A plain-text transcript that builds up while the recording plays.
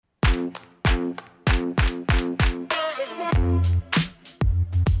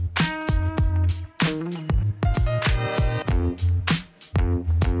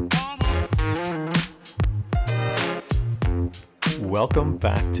Welcome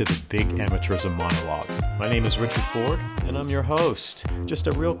back to the Big Amateurism Monologues. My name is Richard Ford, and I'm your host. Just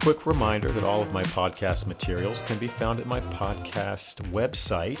a real quick reminder that all of my podcast materials can be found at my podcast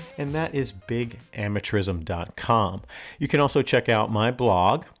website, and that is bigamateurism.com. You can also check out my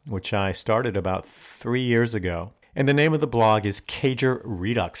blog, which I started about 3 years ago. And the name of the blog is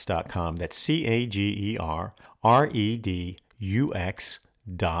cagerredux.com. That's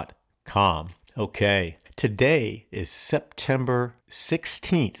CAGERREDUX.com. Okay. Today is September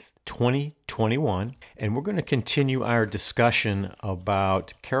 16th, 2021, and we're going to continue our discussion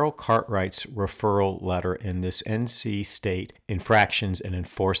about Carol Cartwright's referral letter in this NC State infractions and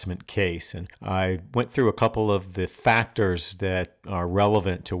enforcement case. And I went through a couple of the factors that are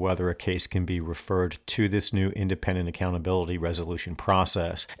relevant to whether a case can be referred to this new independent accountability resolution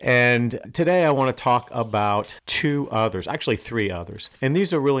process. And today I want to talk about three others. And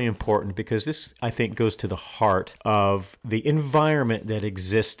these are really important because this, I think, goes to the heart of the environment that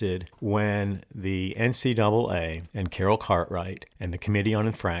existed when the NCAA and Carol Cartwright and the Committee on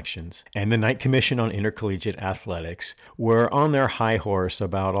Infractions and the Knight Commission on Intercollegiate Athletics were on their high horse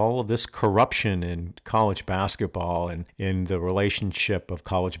about all of this corruption in college basketball and in the relationship of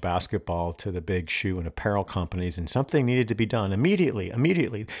college basketball to the big shoe and apparel companies, and something needed to be done immediately.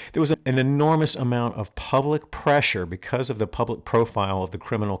 There was an enormous amount of public pressure because of the public profile of the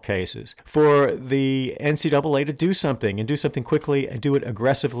criminal cases for the NCAA to do something and do something quickly and do it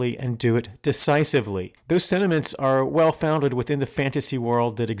aggressively and do it decisively. Those sentiments are well founded within the fantasy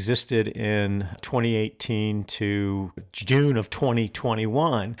world that existed in 2018 to June of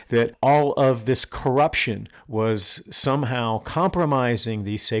 2021, that all of this corruption was somehow compromising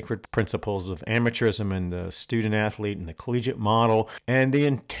the sacred principles of amateurism and the student athlete and the collegiate model and the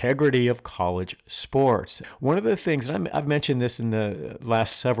integrity of college sports. One of the things, and I've mentioned this in the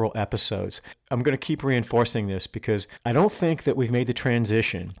last several episodes, I'm going to keep reinforcing this because I don't think that we've made the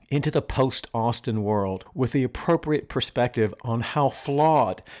transition into the post-Austin world with the appropriate perspective on how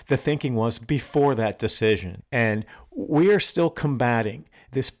flawed the thinking was before that decision. And we are still combating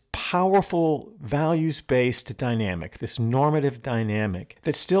this powerful values-based dynamic, this normative dynamic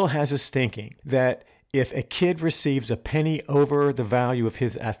that still has us thinking that if a kid receives a penny over the value of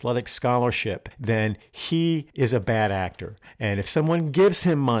his athletic scholarship, then he is a bad actor. And if someone gives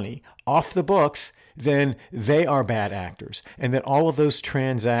him money off the books, then they are bad actors, and that all of those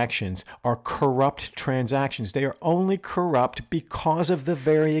transactions are corrupt transactions. They are only corrupt because of the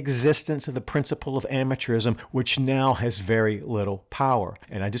very existence of the principle of amateurism, which now has very little power.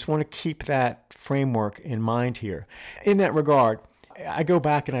 And I just want to keep that framework in mind here. In that regard, I go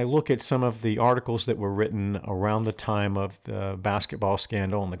back and I look at some of the articles that were written around the time of the basketball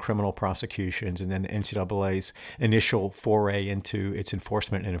scandal and the criminal prosecutions, and then the NCAA's initial foray into its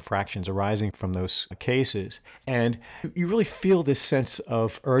enforcement and infractions arising from those cases. And you really feel this sense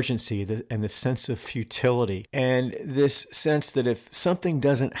of urgency and this sense of futility, and this sense that if something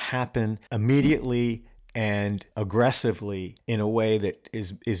doesn't happen immediately and aggressively in a way that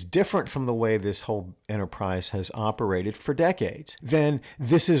is different from the way this whole enterprise has operated for decades, then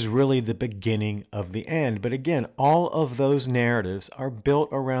this is really the beginning of the end. But again, all of those narratives are built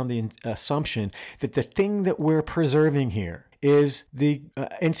around the assumption that the thing that we're preserving here is the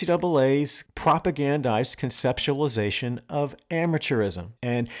NCAA's propagandized conceptualization of amateurism.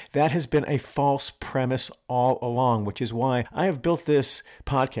 And that has been a false premise all along, which is why I have built this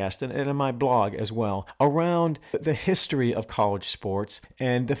podcast and in my blog as well around the history of college sports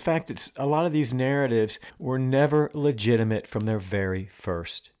and the fact that a lot of these narratives were never legitimate from their very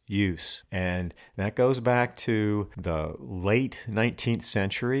first use. And that goes back to the late 19th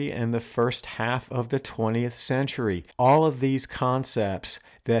century and the first half of the 20th century. All of these concepts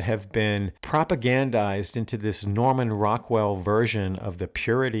that have been propagandized into this Norman Rockwell version of the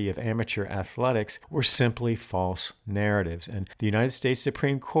purity of amateur athletics were simply false narratives. And the United States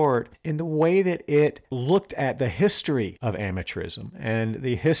Supreme Court, in the way that it looked at the history of amateurism and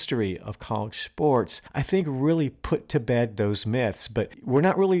the history of college sports, I think really put to bed those myths. But we're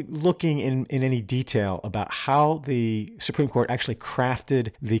not really looking in any detail about how the Supreme Court actually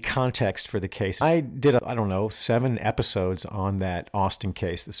crafted the context for the case. I did, 7 episodes on that Austin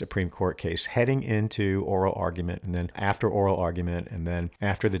case, the Supreme Court case, heading into oral argument and then after oral argument and then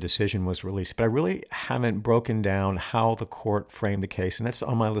after the decision was released. But I really haven't broken down how the court framed the case, and that's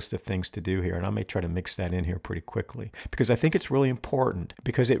on my list of things to do here. And I may try to mix that in here pretty quickly because I think it's really important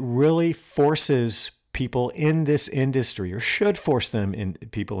because it really forces people in this industry, or should force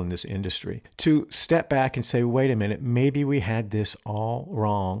people in this industry to step back and say, wait a minute, maybe we had this all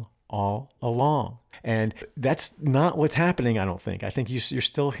wrong all along. And that's not what's happening, I don't think. I think you're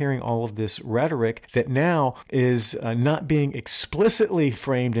still hearing all of this rhetoric that now is not being explicitly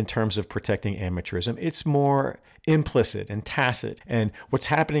framed in terms of protecting amateurism. It's more implicit and tacit. And what's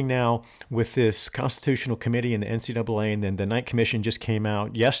happening now with this Constitutional Committee and the NCAA, and then the Knight Commission just came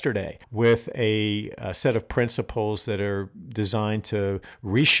out yesterday with a set of principles that are designed to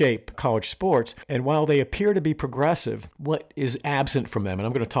reshape college sports. And while they appear to be progressive, what is absent from them, and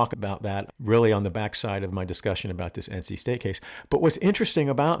I'm going to talk about that really on the backside of my discussion about this NC State case, but what's interesting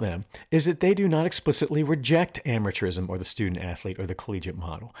about them is that they do not explicitly reject amateurism or the student athlete or the collegiate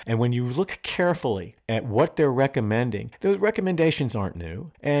model. And when you look carefully at what they're recommending, those recommendations aren't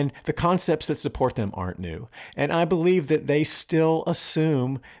new, and the concepts that support them aren't new. And I believe that they still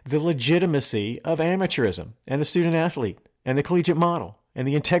assume the legitimacy of amateurism and the student athlete and the collegiate model and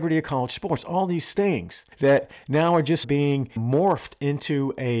the integrity of college sports, all these things that now are just being morphed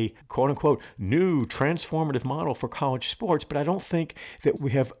into a quote-unquote new transformative model for college sports. But I don't think that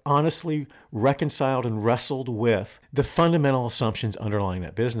we have honestly reconciled and wrestled with the fundamental assumptions underlying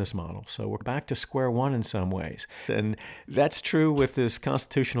that business model. So we're back to square one in some ways. And that's true with this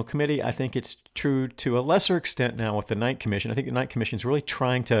Constitutional Committee. I think it's true to a lesser extent now with the Knight Commission. I think the Knight Commission is really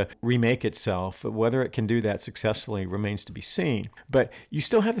trying to remake itself. Whether it can do that successfully remains to be seen. But you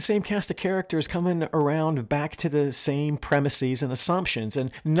still have the same cast of characters coming around back to the same premises and assumptions, and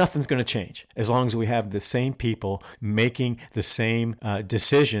nothing's going to change as long as we have the same people making the same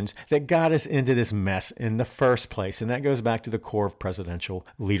decisions that got us into this mess in the first place. And that goes back to the core of presidential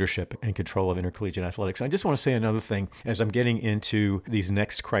leadership and control of intercollegiate athletics. I just want to say another thing as I'm getting into these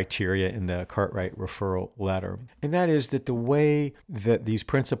next criteria in the Cartwright referral letter, and that is that the way that these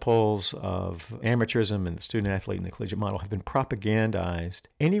principles of amateurism and the student athlete and the collegiate model have been propagandized,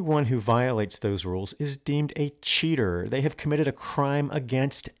 anyone who violates those rules is deemed a cheater. They have committed a crime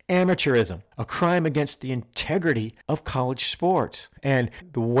against amateurism, a crime against the integrity of college sports. And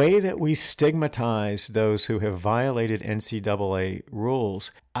the way that we stigmatize those who have violated NCAA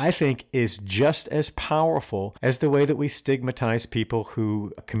rules, I think, is just as powerful as the way that we stigmatize people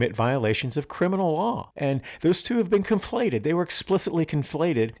who commit violations of criminal law. And those two have been conflated. They were explicitly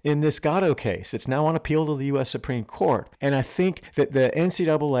conflated in this Gatto case. It's now on appeal to the U.S. Supreme Court. And I think that the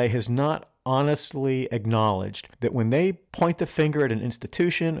NCAA has not honestly acknowledged that when they point the finger at an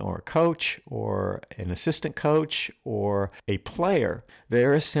institution or a coach or an assistant coach or a player,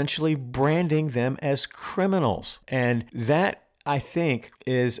 they're essentially branding them as criminals. And that, I think,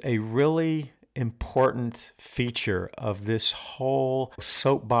 is a really important feature of this whole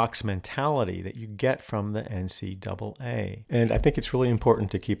soapbox mentality that you get from the NCAA. And I think it's really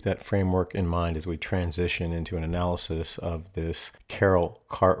important to keep that framework in mind as we transition into an analysis of this Carol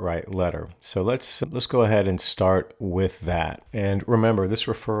Cartwright letter. So let's go ahead and start with that. And remember, this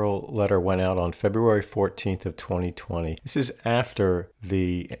referral letter went out on February 14th of 2020. This is after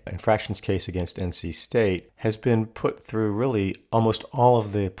the infractions case against NC State has been put through really almost all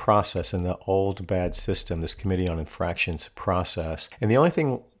of the process in the old bad system, this Committee on Infractions process. And the only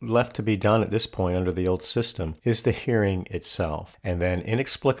thing left to be done at this point under the old system is the hearing itself. And then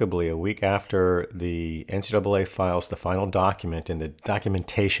inexplicably, a week after the NCAA files the final document in the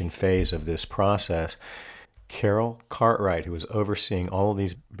documentation phase of this process, Carol Cartwright, who was overseeing all of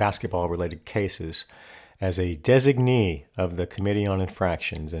these basketball-related cases, as a designee of the Committee on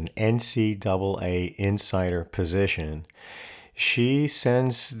Infractions, an NCAA insider position, she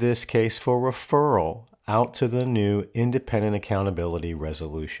sends this case for referral out to the new independent accountability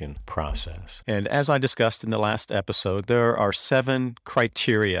resolution process. And as I discussed in the last episode, there are 7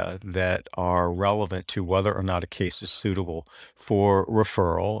 criteria that are relevant to whether or not a case is suitable for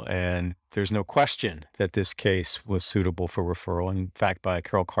referral. And there's no question that this case was suitable for referral. In fact, by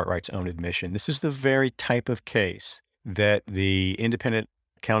Carol Cartwright's own admission, this is the very type of case that the independent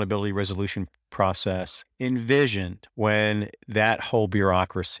accountability resolution process envisioned when that whole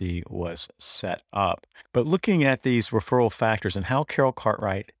bureaucracy was set up. But looking at these referral factors and how Carol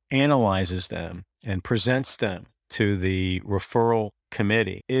Cartwright analyzes them and presents them to the referral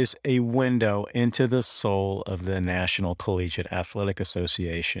committee is a window into the soul of the National Collegiate Athletic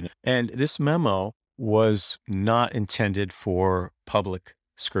Association. And this memo was not intended for public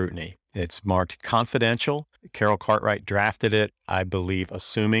scrutiny. It's marked confidential Carol Cartwright drafted it, I believe,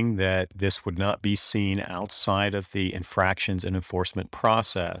 assuming that this would not be seen outside of the infractions and enforcement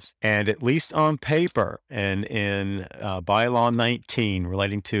process. And at least on paper and in Bylaw 19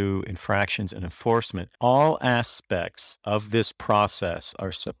 relating to infractions and enforcement, all aspects of this process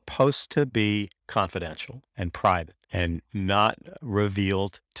are supposed to be confidential and private and not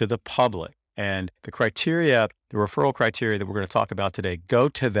revealed to the public. And the criteria, the referral criteria that we're going to talk about today, go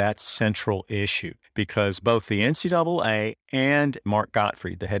to that central issue because both the NCAA and Mark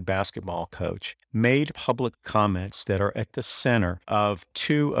Gottfried, the head basketball coach, made public comments that are at the center of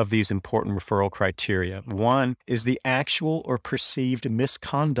two of these important referral criteria. One is the actual or perceived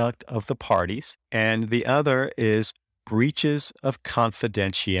misconduct of the parties, and the other is breaches of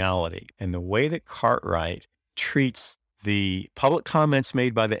confidentiality. And the way that Cartwright treats the public comments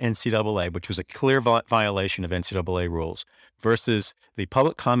made by the NCAA, which was a clear violation of NCAA rules, versus the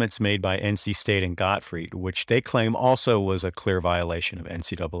public comments made by NC State and Gottfried, which they claim also was a clear violation of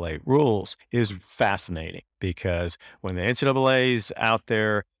NCAA rules, is fascinating because when the NCAA is out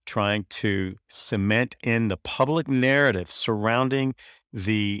there trying to cement in the public narrative surrounding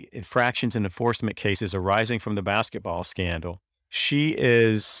the infractions and enforcement cases arising from the basketball scandal, she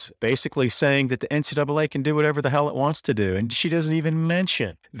is basically saying that the NCAA can do whatever the hell it wants to do. And she doesn't even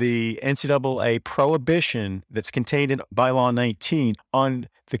mention the NCAA prohibition that's contained in Bylaw 19 on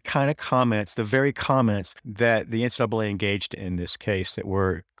the kind of comments, the very comments that the NCAA engaged in this case that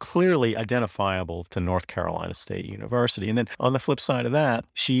were clearly identifiable to North Carolina State University. And then on the flip side of that,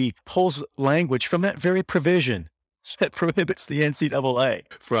 she pulls language from that very provision that prohibits the NCAA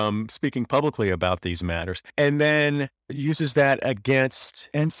from speaking publicly about these matters, and then uses that against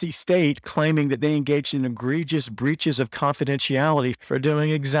NC State, claiming that they engaged in egregious breaches of confidentiality for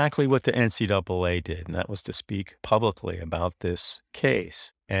doing exactly what the NCAA did, and that was to speak publicly about this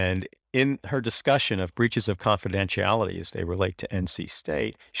case. And in her discussion of breaches of confidentiality as they relate to NC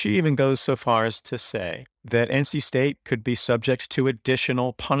State, she even goes so far as to say that NC State could be subject to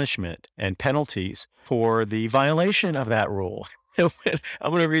additional punishment and penalties for the violation of that rule. I'm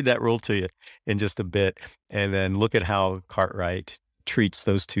going to read that rule to you in just a bit and then look at how Cartwright treats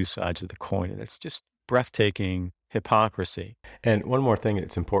those two sides of the coin. And it's just breathtaking hypocrisy. And one more thing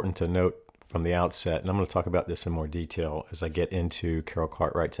that's important to note from the outset, and I'm going to talk about this in more detail as I get into Carol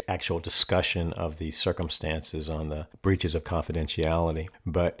Cartwright's actual discussion of the circumstances on the breaches of confidentiality.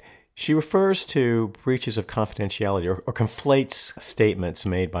 But she refers to breaches of confidentiality or conflates statements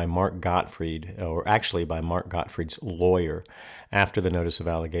made by Mark Gottfried, or actually by Mark Gottfried's lawyer, after the notice of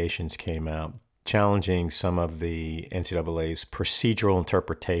allegations came out, challenging some of the NCAA's procedural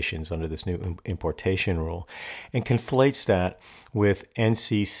interpretations under this new importation rule, and conflates that with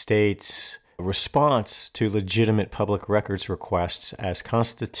NC State's response to legitimate public records requests as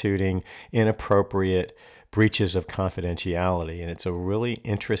constituting inappropriate breaches of confidentiality. And it's a really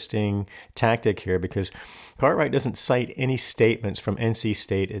interesting tactic here because Cartwright doesn't cite any statements from NC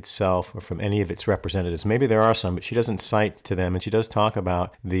State itself or from any of its representatives. Maybe there are some, but she doesn't cite to them. And she does talk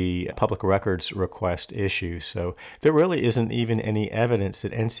about the public records request issue. So there really isn't even any evidence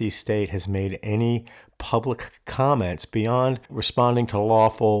that NC State has made any public comments beyond responding to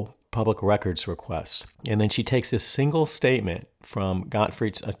lawful public records requests. And then she takes this single statement from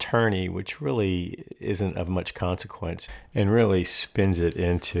Gottfried's attorney, which really isn't of much consequence, and really spins it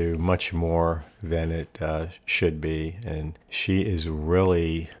into much more than it should be. And she is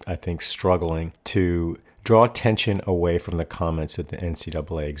really, I think, struggling to draw attention away from the comments that the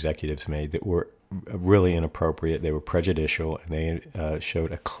NCAA executives made that were really inappropriate. They were prejudicial, and they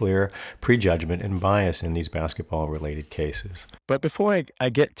showed a clear prejudgment and bias in these basketball-related cases. But before I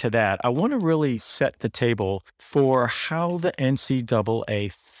get to that, I want to really set the table for how the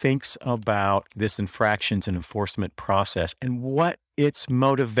NCAA thinks about this infractions and enforcement process and what its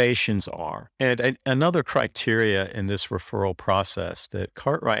motivations are. And another criteria in this referral process that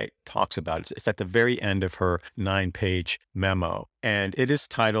Cartwright talks about, it's at the very end of her 9-page memo, and it is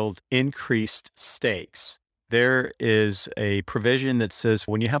titled Increased Stakes. There is a provision that says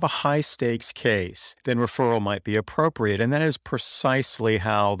when you have a high stakes case, then referral might be appropriate. And that is precisely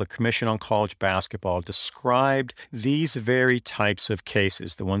how the Commission on College Basketball described these very types of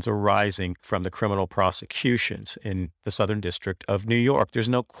cases, the ones arising from the criminal prosecutions in the Southern District of New York. There's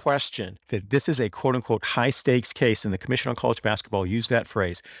no question that this is a quote unquote high stakes case, and the Commission on College Basketball used that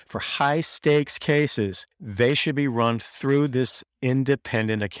phrase. For high stakes cases, they should be run through this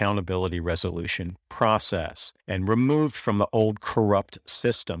independent accountability resolution process and removed from the old corrupt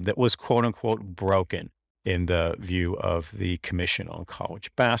system that was quote unquote broken in the view of the Commission on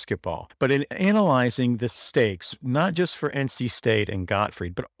College Basketball. But in analyzing the stakes, not just for NC State and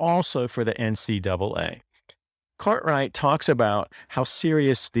Gottfried, but also for the NCAA, Cartwright talks about how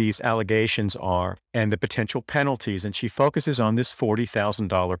serious these allegations are and the potential penalties, and she focuses on this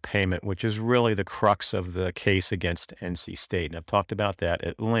 $40,000 payment, which is really the crux of the case against NC State. And I've talked about that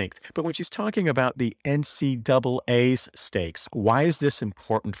at length. But when she's talking about the NCAA's stakes, why is this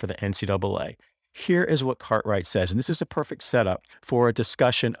important for the NCAA? Here is what Cartwright says, and this is a perfect setup for a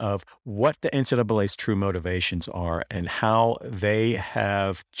discussion of what the NCAA's true motivations are and how they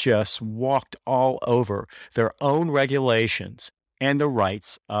have just walked all over their own regulations and the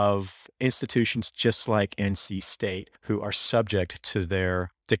rights of institutions just like NC State, who are subject to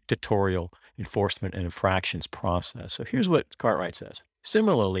their dictatorial enforcement and infractions process. So here's what Cartwright says.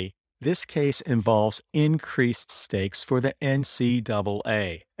 Similarly, this case involves increased stakes for the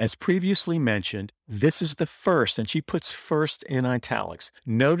NCAA. As previously mentioned, this is the first, and she puts first in italics,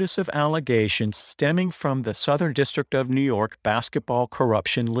 notice of allegations stemming from the Southern District of New York basketball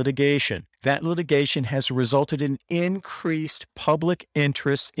corruption litigation. That litigation has resulted in increased public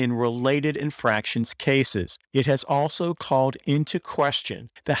interest in related infractions cases. It has also called into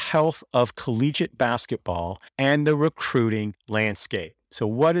question the health of collegiate basketball and the recruiting landscape. So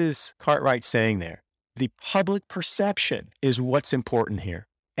what is Cartwright saying there? The public perception is what's important here,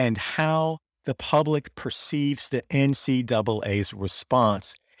 and how the public perceives the NCAA's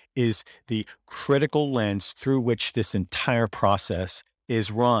response is the critical lens through which this entire process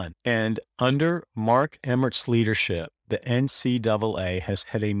is run. And under Mark Emmert's leadership, the NCAA has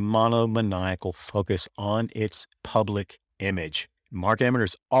had a monomaniacal focus on its public image. Mark Emmert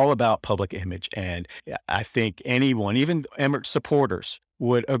is all about public image, and I think anyone, even Emmert supporters,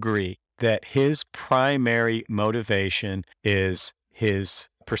 would agree that his primary motivation is his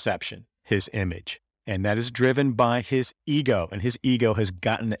perception, his image, and that is driven by his ego, and his ego has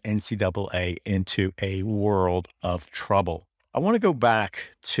gotten the NCAA into a world of trouble. I want to go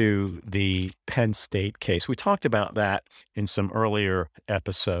back to the Penn State case. We talked about that in some earlier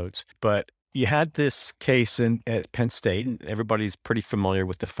episodes, but you had this case at Penn State, and everybody's pretty familiar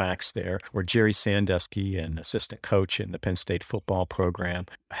with the facts there, where Jerry Sandusky, an assistant coach in the Penn State football program,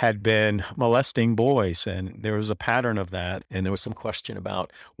 had been molesting boys, and there was a pattern of that, and there was some question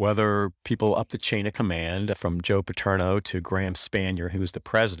about whether people up the chain of command, from Joe Paterno to Graham Spanier, who was the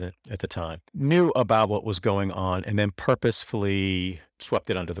president at the time, knew about what was going on and then purposefully swept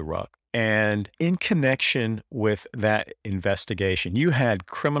it under the rug. And in connection with that investigation, you had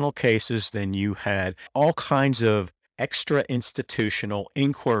criminal cases, then you had all kinds of extra institutional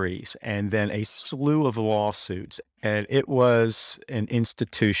inquiries, and then a slew of lawsuits. And it was an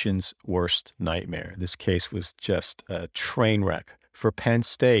institution's worst nightmare. This case was just a train wreck for Penn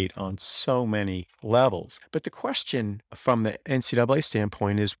State on so many levels. But the question from the NCAA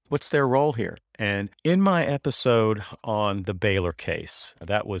standpoint is, what's their role here? And in my episode on the Baylor case,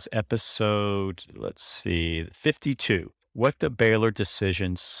 that was episode, 52, what the Baylor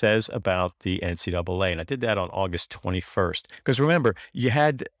decision says about the NCAA. And I did that on August 21st. Because remember, you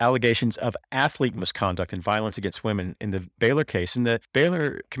had allegations of athlete misconduct and violence against women in the Baylor case. And the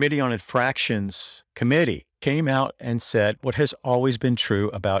Baylor Committee on Infractions Committee came out and said what has always been true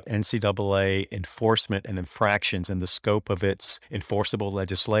about NCAA enforcement and infractions and the scope of its enforceable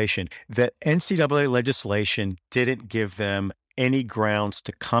legislation, that NCAA legislation didn't give them any grounds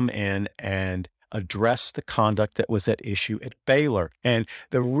to come in and address the conduct that was at issue at Baylor. And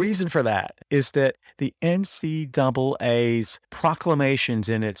the reason for that is that the NCAA's proclamations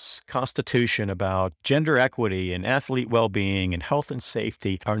in its constitution about gender equity and athlete well-being and health and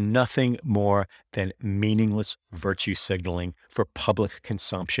safety are nothing more than meaningless virtue signaling for public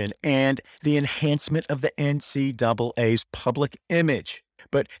consumption and the enhancement of the NCAA's public image.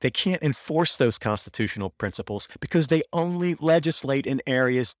 But they can't enforce those constitutional principles because they only legislate in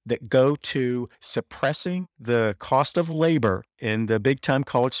areas that go to suppressing the cost of labor in the big-time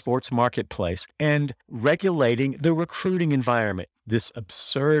college sports marketplace and regulating the recruiting environment. This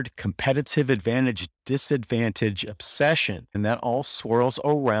absurd competitive advantage-disadvantage obsession, and that all swirls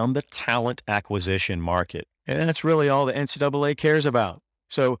around the talent acquisition market. And that's really all the NCAA cares about.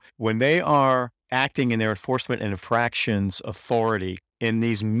 So when they are acting in their enforcement and infractions authority in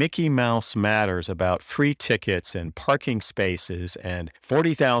these Mickey Mouse matters about free tickets and parking spaces and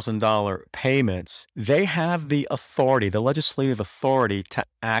 $40,000 payments, they have the authority, the legislative authority, to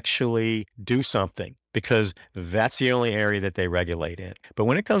actually do something, because that's the only area that they regulate in. But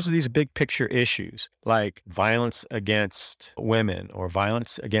when it comes to these big picture issues like violence against women or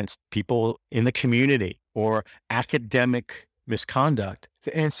violence against people in the community or academic misconduct,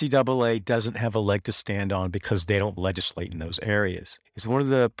 the NCAA doesn't have a leg to stand on because they don't legislate in those areas. It's one of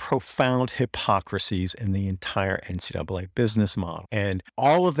the profound hypocrisies in the entire NCAA business model. And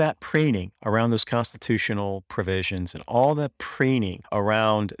all of that preening around those constitutional provisions and all that preening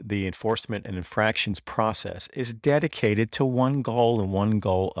around the enforcement and infractions process is dedicated to one goal and one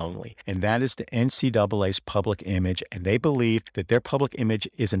goal only. And that is the NCAA's public image. And they believe that their public image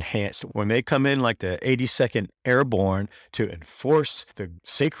is enhanced when they come in like the 82nd Airborne to enforce the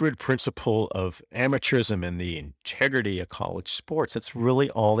sacred principle of amateurism and the integrity of college sports. That's really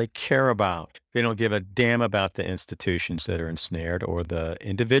all they care about. They don't give a damn about the institutions that are ensnared or the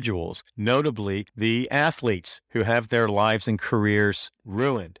individuals, notably the athletes who have their lives and careers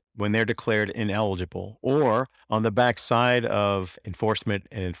ruined when they're declared ineligible, or on the backside of enforcement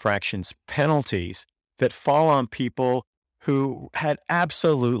and infractions penalties that fall on people who had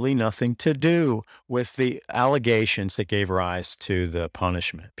absolutely nothing to do with the allegations that gave rise to the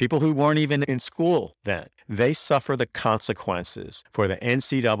punishment. People who weren't even in school then. They suffer the consequences for the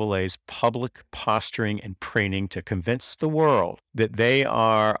NCAA's public posturing and preening to convince the world that they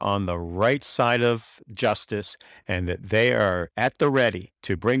are on the right side of justice and that they are at the ready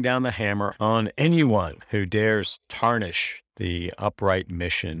to bring down the hammer on anyone who dares tarnish the upright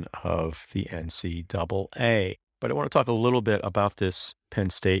mission of the NCAA. But I want to talk a little bit about this Penn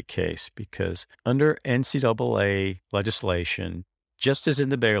State case because under NCAA legislation, just as in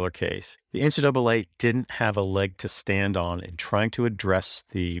the Baylor case, the NCAA didn't have a leg to stand on in trying to address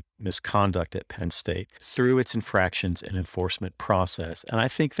the misconduct at Penn State through its infractions and enforcement process. And I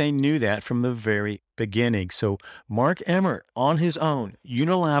think they knew that from the very beginning. So Mark Emmert, on his own,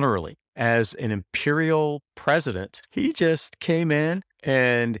 unilaterally, as an imperial president, he just came in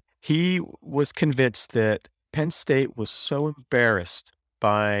and he was convinced that Penn State was so embarrassed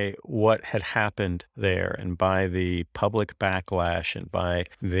by what had happened there and by the public backlash and by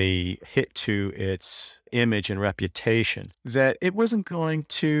the hit to its image and reputation that it wasn't going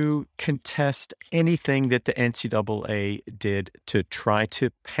to contest anything that the NCAA did to try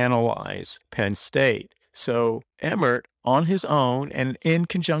to penalize Penn State. So Emmert, on his own, and in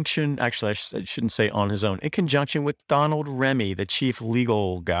conjunction, actually, I shouldn't say on his own, in conjunction with Donald Remy, the chief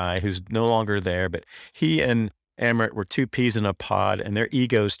legal guy who's no longer there, but he and Emmert were two peas in a pod, and their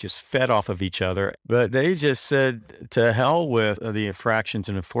egos just fed off of each other. But they just said, to hell with the infractions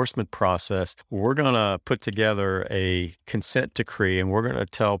and enforcement process. We're going to put together a consent decree, and we're going to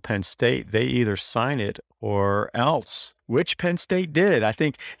tell Penn State they either sign it or else, which Penn State did. I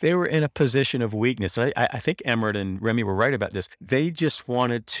think they were in a position of weakness. And I think Emmert and Remy were right about this. They just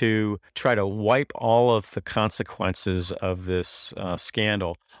wanted to try to wipe all of the consequences of this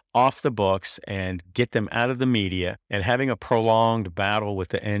scandal off the books and get them out of the media. And having a prolonged battle with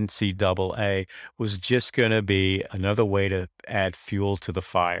the NCAA was just going to be another way to add fuel to the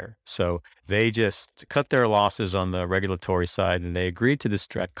fire. So they just cut their losses on the regulatory side and they agreed to this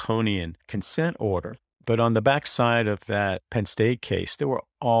draconian consent order. But on the backside of that Penn State case, there were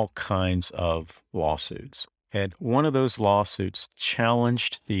all kinds of lawsuits. And one of those lawsuits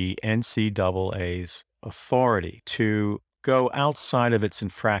challenged the NCAA's authority to go outside of its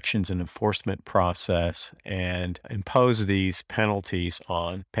infractions and enforcement process and impose these penalties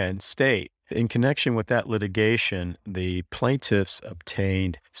on Penn State. In connection with that litigation, the plaintiffs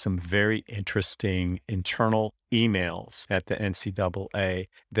obtained some very interesting internal emails at the NCAA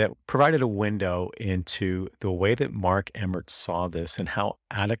that provided a window into the way that Mark Emmert saw this and how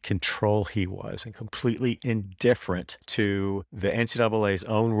out of control he was and completely indifferent to the NCAA's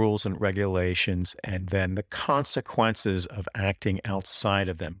own rules and regulations and then the consequences of acting outside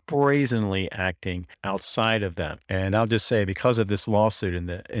of them, brazenly acting outside of them. And I'll just say, because of this lawsuit and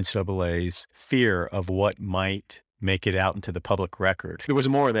the NCAA's fear of what might make it out into the public record, there was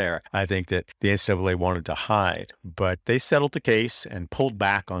more there, I think, that the NCAA wanted to hide. But they settled the case and pulled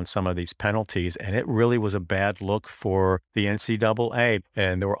back on some of these penalties, and it really was a bad look for the NCAA.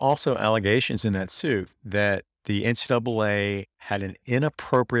 And there were also allegations in that suit that the NCAA had an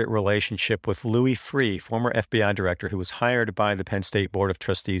inappropriate relationship with Louis Freeh, former FBI director, who was hired by the Penn State Board of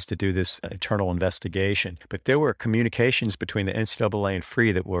Trustees to do this internal investigation. But there were communications between the NCAA and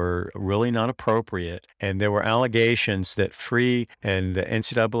Freeh that were really not appropriate. And there were allegations that Freeh and the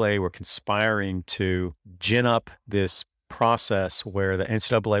NCAA were conspiring to gin up this process where the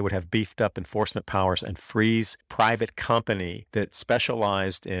NCAA would have beefed up enforcement powers and Free's private company that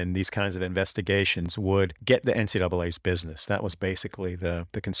specialized in these kinds of investigations would get the NCAA's business. That was basically the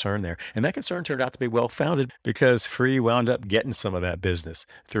concern there. And that concern turned out to be well-founded because Free wound up getting some of that business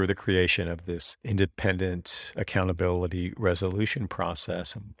through the creation of this independent accountability resolution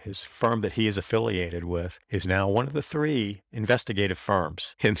process. His firm that he is affiliated with is now one of the 3 investigative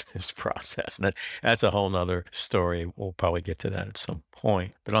firms in this process. And that's a whole nother story. We'll probably get to that at some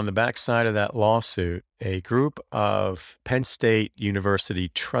point. But on the backside of that lawsuit, a group of Penn State University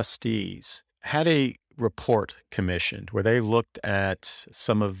trustees had a report commissioned where they looked at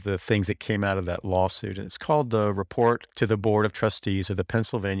some of the things that came out of that lawsuit. And it's called the Report to the Board of Trustees of the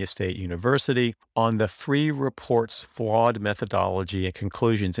Pennsylvania State University on the Free Report's Flawed Methodology and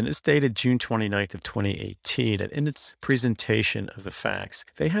Conclusions. And it's dated June 29th of 2018. And in its presentation of the facts,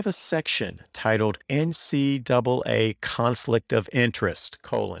 they have a section titled NCAA Conflict of Interest,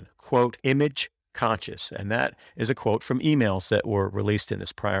 quote, image conscious. And that is a quote from emails that were released in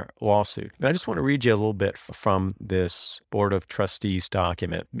this prior lawsuit. And I just want to read you a little bit from this Board of Trustees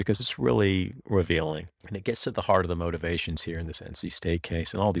document because it's really revealing. And it gets to the heart of the motivations here in this NC State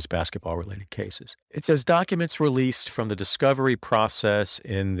case and all these basketball-related cases. It says documents released from the discovery process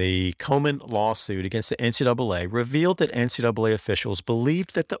in the Komen lawsuit against the NCAA revealed that NCAA officials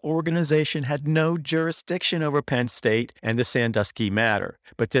believed that the organization had no jurisdiction over Penn State and the Sandusky matter,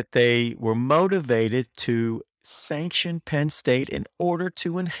 but that they were motivated to sanction Penn State in order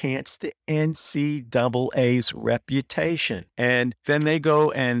to enhance the NCAA's reputation. And then they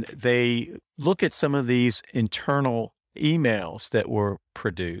go and they look at some of these internal emails that were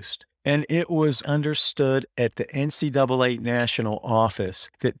produced. And it was understood at the NCAA national office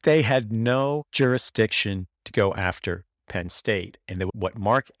that they had no jurisdiction to go after Penn State, and that what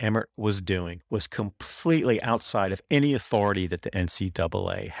Mark Emmert was doing was completely outside of any authority that the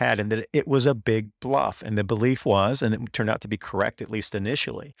NCAA had, and that it was a big bluff. And the belief was, and it turned out to be correct, at least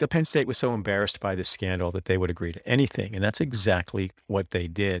initially, that Penn State was so embarrassed by this scandal that they would agree to anything, and that's exactly what they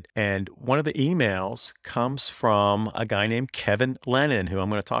did. And one of the emails comes from a guy named Kevin Lennon, who I'm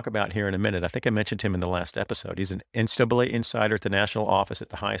going to talk about here in a minute. I think I mentioned him in the last episode. He's an NCAA insider at the national office at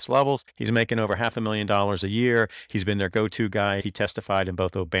the highest levels. He's making over $500,000 a year. He's been their go-to guy. He testified in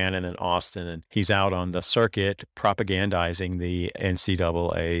both O'Bannon and Austin, and he's out on the circuit propagandizing the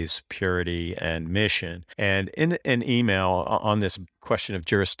NCAA's purity and mission. And in an email on this question of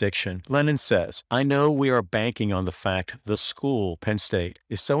jurisdiction, Lennon says, "I know we are banking on the fact the school, Penn State,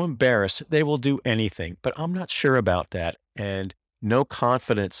 is so embarrassed they will do anything, but I'm not sure about that. And no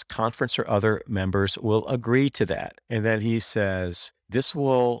confidence, conference or other members will agree to that." And then he says, "This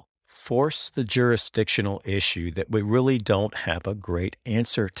will force the jurisdictional issue that we really don't have a great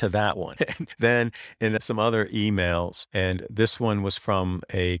answer to that one." And then in some other emails, and this one was from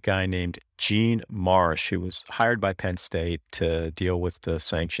a guy named Gene Marsh, who was hired by Penn State to deal with the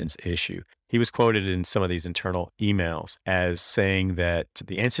sanctions issue. He was quoted in some of these internal emails as saying that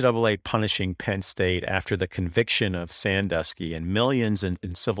the NCAA punishing Penn State after the conviction of Sandusky and millions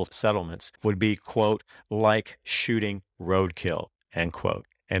in civil settlements would be, quote, like shooting roadkill, end quote.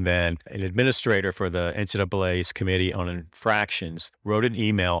 And then an administrator for the NCAA's Committee on Infractions wrote an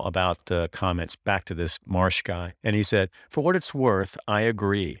email about the comments back to this Marsh guy. And he said, "For what it's worth, I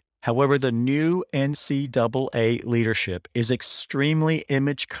agree. However, the new NCAA leadership is extremely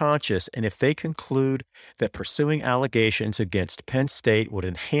image conscious, and if they conclude that pursuing allegations against Penn State would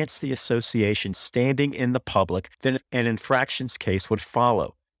enhance the association's standing in the public, then an infractions case would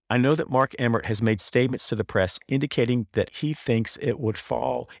follow. I know that Mark Emmert has made statements to the press indicating that he thinks it would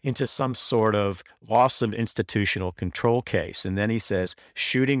fall into some sort of loss of institutional control case." And then he says,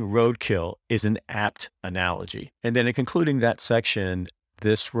 "Shooting roadkill is an apt analogy." And then in concluding that section,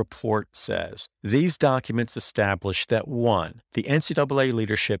 this report says, "These documents establish that 1, the NCAA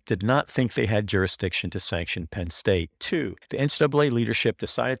leadership did not think they had jurisdiction to sanction Penn State. 2, the NCAA leadership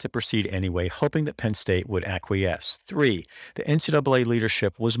decided to proceed anyway, hoping that Penn State would acquiesce. 3, the NCAA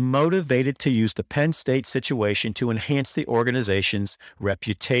leadership was motivated to use the Penn State situation to enhance the organization's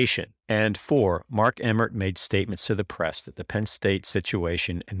reputation. And 4, Mark Emmert made statements to the press that the Penn State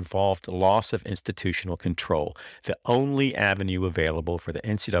situation involved loss of institutional control, the only avenue available for the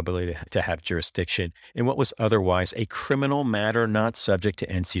NCAA to have jurisdiction in what was otherwise a criminal matter not subject to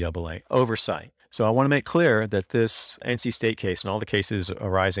NCAA oversight." So I want to make clear that this NC State case and all the cases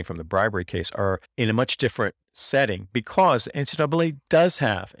arising from the bribery case are in a much different setting because NCAA does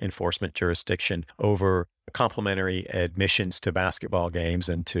have enforcement jurisdiction over complimentary admissions to basketball games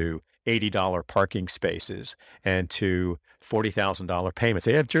and to $80 parking spaces and to $40,000 payments.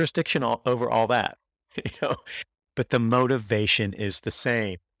 They have jurisdiction over all that. You know, but the motivation is the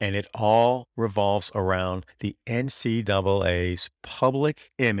same. And it all revolves around the NCAA's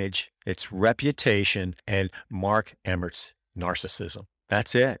public image, its reputation, and Mark Emmert's narcissism.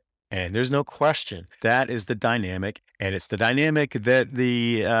 That's it. And there's no question that is the dynamic. And it's the dynamic that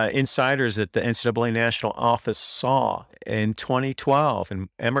the insiders at the NCAA National Office saw in 2012. And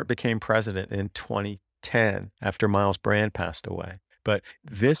Emmert became president in 2010 after Miles Brand passed away. But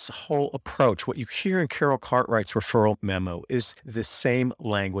this whole approach, what you hear in Carol Cartwright's referral memo, is the same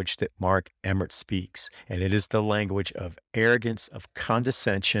language that Mark Emmert speaks. And it is the language of arrogance, of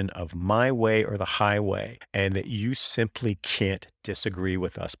condescension, of my way or the highway, and that you simply can't disagree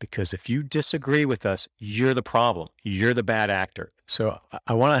with us, because if you disagree with us, you're the problem. You're the bad actor. So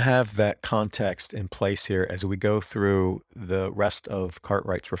I want to have that context in place here as we go through the rest of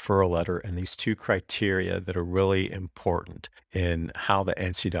Cartwright's referral letter and these two criteria that are really important in how the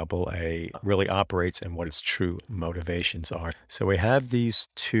NCAA really operates and what its true motivations are. So we have these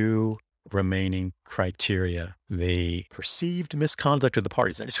two remaining criteria, the perceived misconduct of the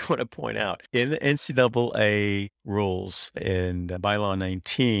parties. I just want to point out in the NCAA rules in Bylaw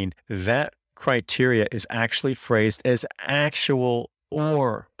 19, that criteria is actually phrased as actual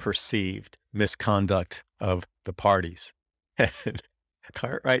or perceived misconduct of the parties. And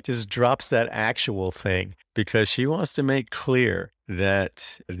Cartwright just drops that actual thing because she wants to make clear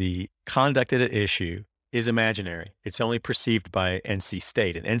that the conduct at issue is imaginary. It's only perceived by NC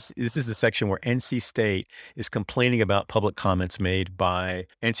State. And this is the section where NC State is complaining about public comments made by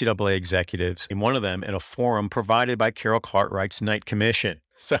NCAA executives, in one of them in a forum provided by Carol Cartwright's Night Commission.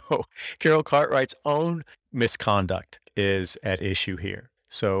 So Carol Cartwright's own misconduct is at issue here.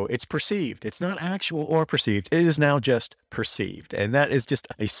 So it's perceived. It's not actual or perceived. It is now just perceived. And that is just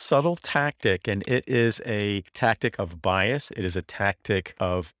a subtle tactic. And it is a tactic of bias. It is a tactic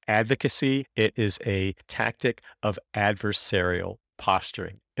of advocacy. It is a tactic of adversarial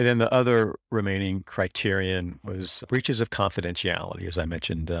posturing. And then the other remaining criterion was breaches of confidentiality, as I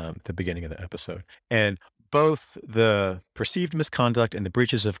mentioned at the beginning of the episode. And both the perceived misconduct and the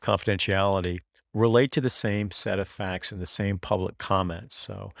breaches of confidentiality relate to the same set of facts and the same public comments.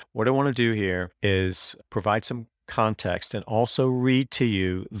 So what I want to do here is provide some context and also read to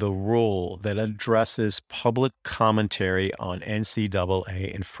you the rule that addresses public commentary on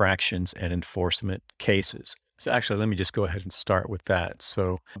NCAA infractions and enforcement cases. So actually, let me just go ahead and start with that.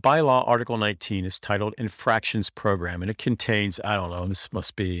 So Bylaw Article 19 is titled Infractions Program, and it contains, I don't know, this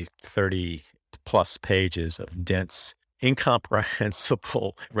must be 30 plus pages of dense,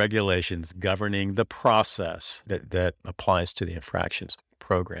 incomprehensible regulations governing the process that applies to the infractions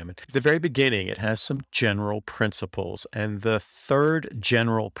program. And at the very beginning, it has some general principles. And the third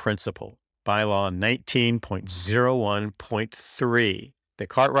general principle, Bylaw 19.01.3, that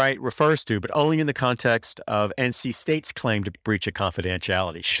Cartwright refers to, but only in the context of NC State's claim to breach of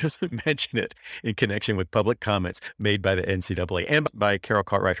confidentiality. She doesn't mention it in connection with public comments made by the NCAA and by Carol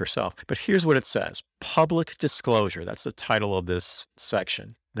Cartwright herself. But here's what it says. Public disclosure, that's the title of this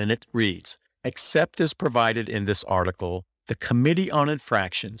section. Then it reads, except as provided in this article, the Committee on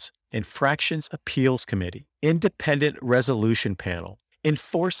Infractions, Infractions Appeals Committee, Independent Resolution Panel,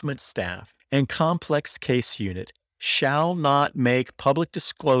 Enforcement Staff, and Complex Case Unit shall not make public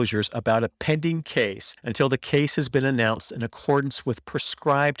disclosures about a pending case until the case has been announced in accordance with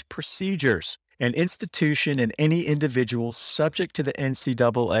prescribed procedures. An institution and any individual subject to the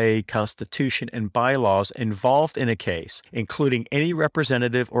NCAA Constitution and bylaws involved in a case, including any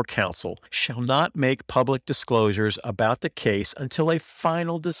representative or counsel, shall not make public disclosures about the case until a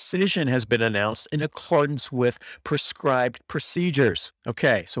final decision has been announced in accordance with prescribed procedures.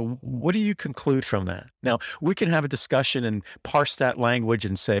 Okay, so what do you conclude from that? Now, we can have a discussion and parse that language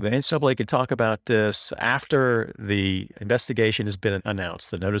and say the NCAA can talk about this after the investigation has been announced,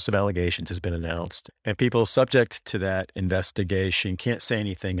 the notice of allegations has been announced, and people subject to that investigation can't say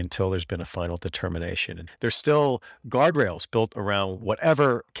anything until there's been a final determination. And there's still guardrails built around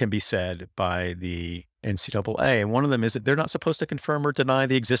whatever can be said by the NCAA. And one of them is that they're not supposed to confirm or deny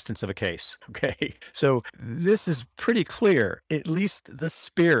the existence of a case. Okay. So this is pretty clear, at least the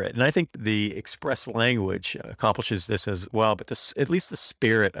spirit. And I think the express language accomplishes this as well. But at least the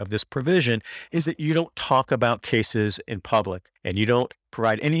spirit of this provision is that you don't talk about cases in public and you don't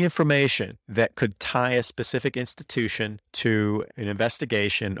provide any information that could tie a specific institution to an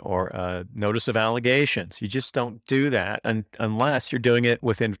investigation or a notice of allegations. You just don't do that unless you're doing it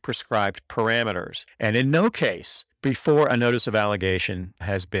within prescribed parameters. And in no case before a notice of allegation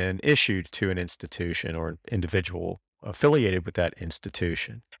has been issued to an institution or an individual affiliated with that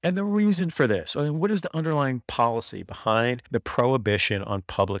institution. And the reason for this, I mean, what is the underlying policy behind the prohibition on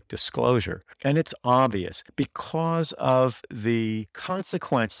public disclosure? And it's obvious because of the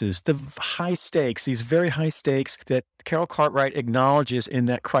consequences, the high stakes, these very high stakes that Carol Cartwright acknowledges in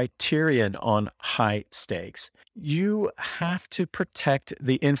that criterion on high stakes. You have to protect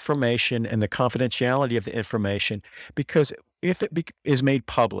the information and the confidentiality of the information, because if it is made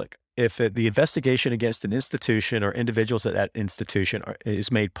public, if the investigation against an institution or individuals at that institution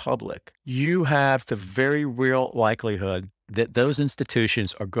is made public, you have the very real likelihood that those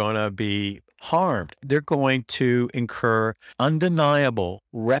institutions are going to be harmed. They're going to incur undeniable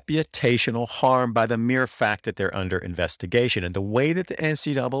reputational harm by the mere fact that they're under investigation. And the way that the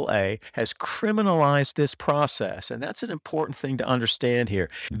NCAA has criminalized this process, and that's an important thing to understand here,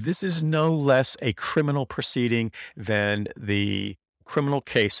 this is no less a criminal proceeding than the criminal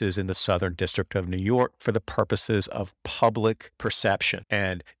cases in the Southern District of New York for the purposes of public perception.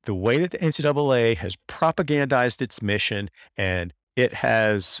 And the way that the NCAA has propagandized its mission, and it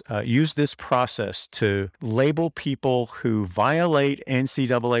has used this process to label people who violate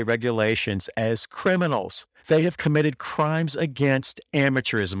NCAA regulations as criminals. They have committed crimes against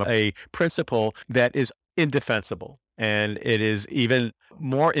amateurism, a principle that is indefensible. And it is even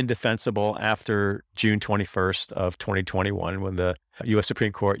more indefensible after June 21st of 2021, when the U.S.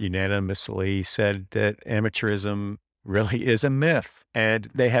 Supreme Court unanimously said that amateurism really is a myth. And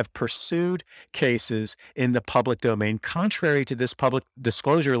they have pursued cases in the public domain contrary to this public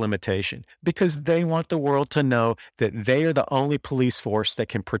disclosure limitation, because they want the world to know that they are the only police force that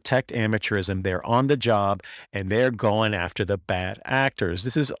can protect amateurism. They're on the job and they're going after the bad actors.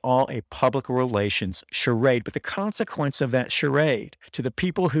 This is all a public relations charade. But the consequence of that charade to the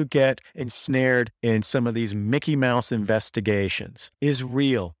people who get ensnared in some of these Mickey Mouse investigations is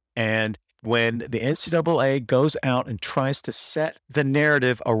real. And when the NCAA goes out and tries to set the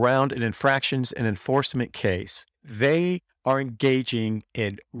narrative around an infractions and enforcement case, they are engaging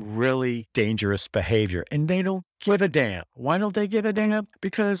in really dangerous behavior, and they don't give a damn. Why don't they give a damn?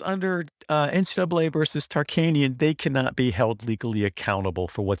 Because under NCAA versus Tarkanian, they cannot be held legally accountable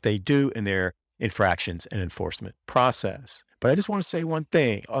for what they do in their infractions and enforcement process. But I just want to say one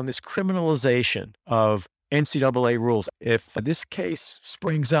thing on this criminalization of NCAA rules. If this case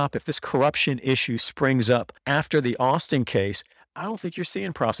springs up, if this corruption issue springs up after the Austin case, I don't think you're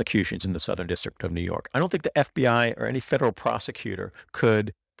seeing prosecutions in the Southern District of New York. I don't think the FBI or any federal prosecutor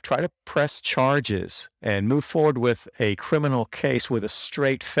could try to press charges and move forward with a criminal case with a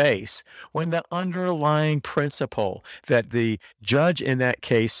straight face when the underlying principle that the judge in that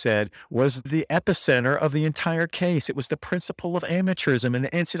case said was the epicenter of the entire case. It was the principle of amateurism and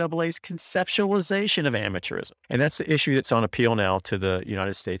the NCAA's conceptualization of amateurism. And that's the issue that's on appeal now to the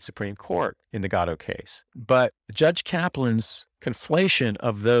United States Supreme Court in the Gatto case. But Judge Kaplan's conflation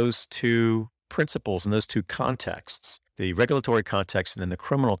of those two principles and those two contexts, the regulatory context and then the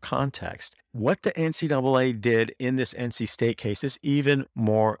criminal context, what the NCAA did in this NC State case is even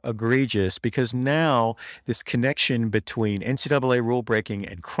more egregious, because now this connection between NCAA rule breaking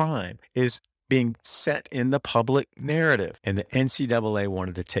and crime is being set in the public narrative. And the NCAA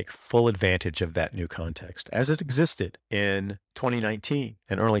wanted to take full advantage of that new context as it existed in 2019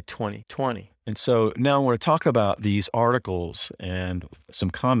 and early 2020. And so now I want to talk about these articles and some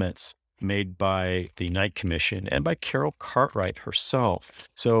comments made by the Knight Commission and by Carol Cartwright herself.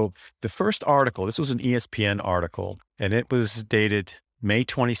 So the first article, this was an ESPN article, and it was dated May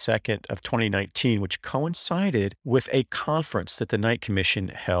 22nd of 2019, which coincided with a conference that the Knight Commission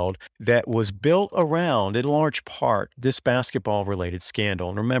held that was built around, in large part, this basketball-related scandal.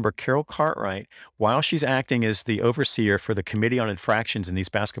 And remember, Carol Cartwright, while she's acting as the overseer for the Committee on Infractions in these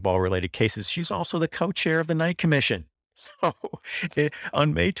basketball-related cases, she's also the co-chair of the Knight Commission. So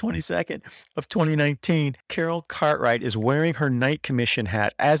on May 22nd of 2019, Carol Cartwright is wearing her Knight Commission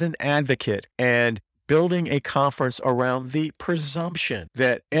hat as an advocate and building a conference around the presumption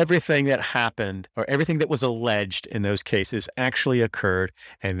that everything that happened or everything that was alleged in those cases actually occurred,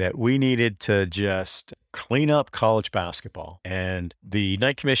 and that we needed to just clean up college basketball. And the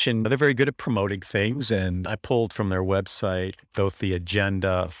Knight Commission, they're very good at promoting things, and I pulled from their website both the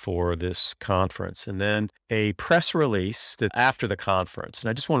agenda for this conference and then a press release that after the conference. And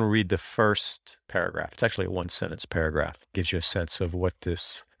I just want to read the first paragraph. It's actually a one-sentence paragraph. It gives you a sense of what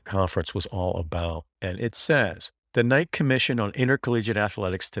this conference was all about. And it says, the Knight Commission on Intercollegiate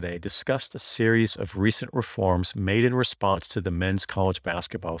Athletics today discussed a series of recent reforms made in response to the men's college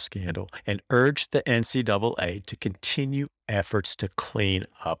basketball scandal and urged the NCAA to continue efforts to clean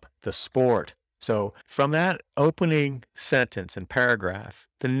up the sport. So from that opening sentence and paragraph,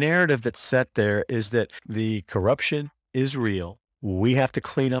 the narrative that's set there is that the corruption is real. We have to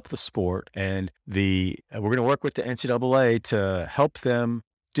clean up the sport, and we're going to work with the NCAA to help them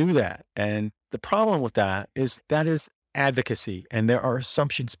do that. And the problem with that is advocacy, and there are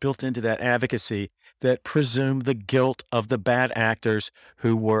assumptions built into that advocacy that presume the guilt of the bad actors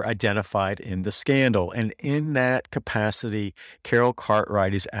who were identified in the scandal. And in that capacity, Carol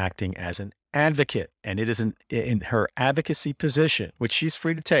Cartwright is acting as an advocate, and it is in her advocacy position, which she's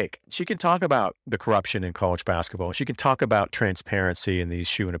free to take. She can talk about the corruption in college basketball. She can talk about transparency in these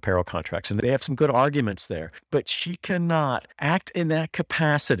shoe and apparel contracts, and they have some good arguments there. But she cannot act in that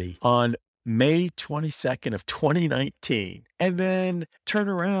capacity on May 22nd of 2019, and then turn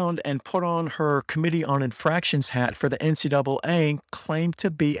around and put on her Committee on Infractions hat for the NCAA and claim to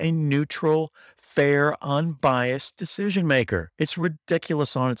be a neutral, fair, unbiased decision maker. It's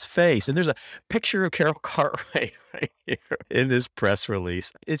ridiculous on its face. And there's a picture of Carol Cartwright right here in this press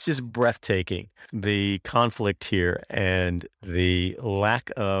release. It's just breathtaking, the conflict here and the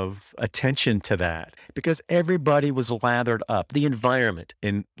lack of attention to that, because everybody was lathered up. The environment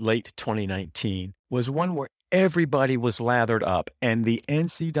in late 2019 was one where everybody was lathered up, and the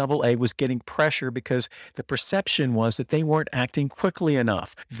NCAA was getting pressure because the perception was that they weren't acting quickly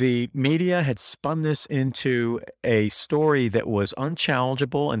enough. The media had spun this into a story that was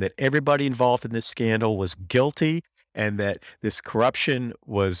unchallengeable, and that everybody involved in this scandal was guilty, and that this corruption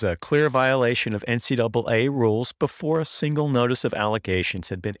was a clear violation of NCAA rules before a single notice of allegations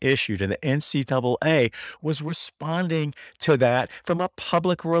had been issued. And the NCAA was responding to that from a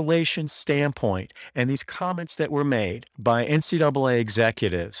public relations standpoint. And these comments that were made by NCAA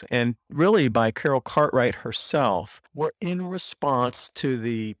executives and really by Carol Cartwright herself were in response to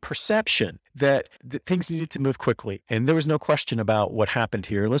the perception that things needed to move quickly. And there was no question about what happened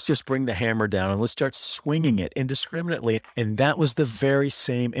here. Let's just bring the hammer down and let's start swinging it indiscriminately. And that was the very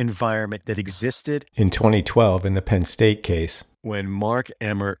same environment that existed in 2012 in the Penn State case, when Mark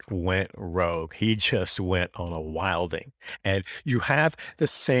Emmert went rogue. He just went on a wilding. And you have the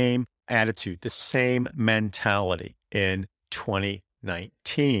same attitude, the same mentality in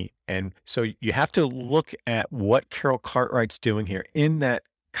 2019. And so you have to look at what Carol Cartwright's doing here in that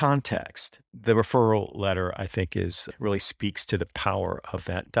context. The referral letter, I think, really speaks to the power of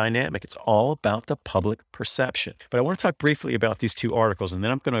that dynamic. It's all about the public perception. But I want to talk briefly about these two articles, and then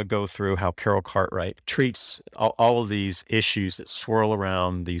I'm going to go through how Carol Cartwright treats all of these issues that swirl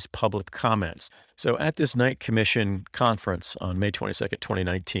around these public comments. So at this Knight Commission conference on May 22nd,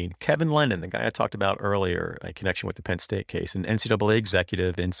 2019, Kevin Lennon, the guy I talked about earlier in connection with the Penn State case, an NCAA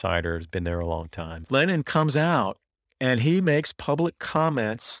executive, insider, has been there a long time. Lennon comes out and he makes public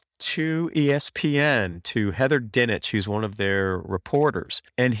comments to ESPN, to Heather Dinich, who's one of their reporters.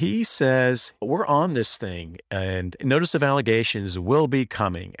 And he says, we're on this thing, and notice of allegations will be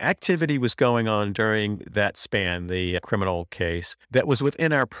coming. Activity was going on during that span, the criminal case, that was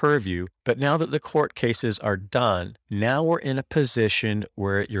within our purview. But now that the court cases are done, now we're in a position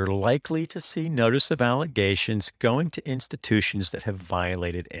where you're likely to see notice of allegations going to institutions that have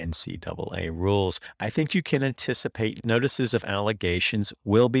violated NCAA rules. I think you can anticipate notices of allegations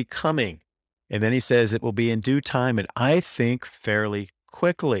will be coming. And then he says it will be in due time, and I think fairly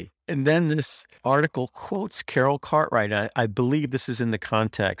quickly. And then this article quotes Carol Cartwright. I believe this is in the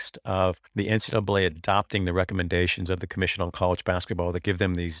context of the NCAA adopting the recommendations of the Commission on College Basketball that give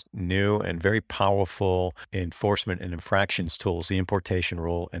them these new and very powerful enforcement and infractions tools, the Importation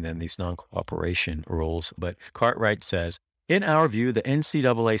Rule, and then these non-cooperation rules. But Cartwright says, in our view, the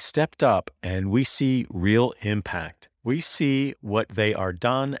NCAA stepped up and we see real impact. We see what they are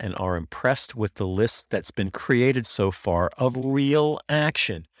done and are impressed with the list that's been created so far of real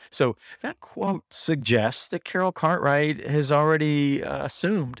action. So that quote suggests that Carol Cartwright has already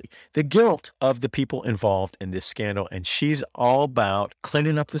assumed the guilt of the people involved in this scandal, and she's all about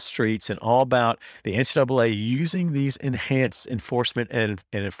cleaning up the streets and all about the NCAA using these enhanced enforcement and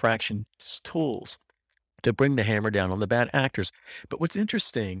infraction tools to bring the hammer down on the bad actors. But what's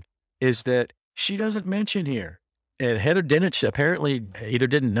interesting is that she doesn't mention here, and Heather Dinich apparently either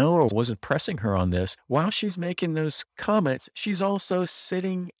didn't know or wasn't pressing her on this. While she's making those comments, she's also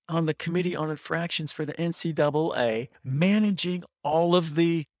sitting on the Committee on Infractions for the NCAA, managing all of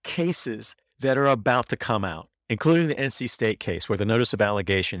the cases that are about to come out, including the NC State case, where the notice of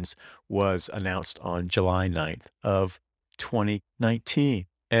allegations was announced on July 9th of 2019.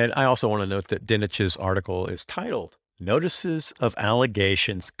 And I also want to note that Dinich's article is titled Notices of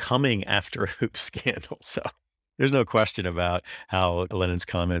Allegations Coming After a Hoop Scandal. So There's no question about how Lennon's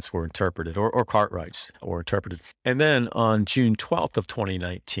comments were interpreted, or Cartwright's were interpreted. And then on June 12th of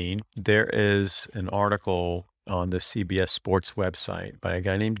 2019, there is an article on the CBS Sports website by a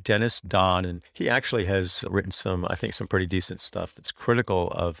guy named Dennis Dodd, and he actually has written some pretty decent stuff that's critical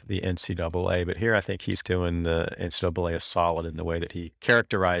of the NCAA. But here I think he's doing the NCAA a solid in the way that he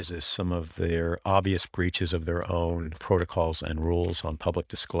characterizes some of their obvious breaches of their own protocols and rules on public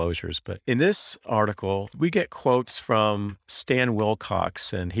disclosures. But in this article, we get quotes from Stan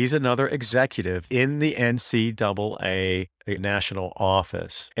Wilcox, and he's another executive in the NCAA national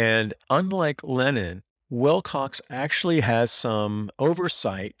office. And unlike Lennon, Wilcox actually has some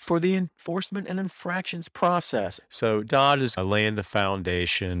oversight for the enforcement and infractions process. So Dodd is laying the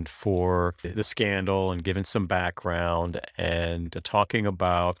foundation for the scandal and giving some background and talking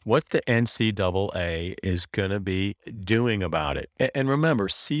about what the NCAA is going to be doing about it. And remember,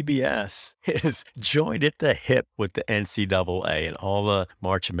 CBS is joined at the hip with the NCAA and all the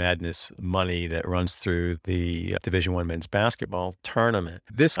March Madness money that runs through the Division I men's basketball tournament.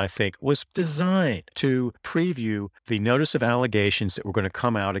 This, I think, was designed to preview the notice of allegations that were going to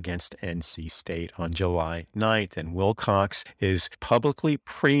come out against NC State on July 9th. And Wilcox is publicly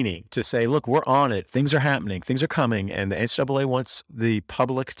preening to say, look, we're on it. Things are happening. Things are coming. And the NCAA wants the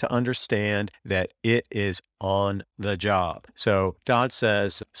public to understand that it is on the job. So Dodd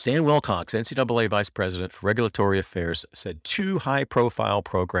says, Stan Wilcox, NCAA Vice President for Regulatory Affairs, said 2 high-profile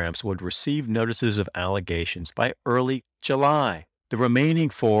programs would receive notices of allegations by early July. The remaining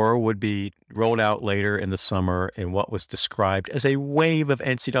 4 would be rolled out later in the summer in what was described as a wave of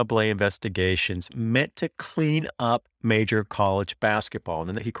NCAA investigations meant to clean up major college basketball.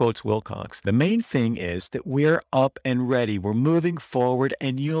 And then he quotes Wilcox. The main thing is that we're up and ready. We're moving forward,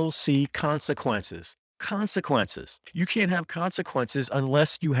 and you'll see consequences. Consequences. You can't have consequences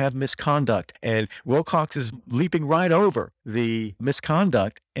unless you have misconduct. And Wilcox is leaping right over the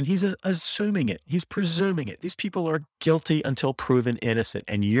misconduct, and he's assuming it. He's presuming it. These people are guilty until proven innocent,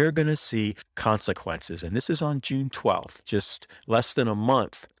 and you're going to see consequences. And this is on June 12th, just less than a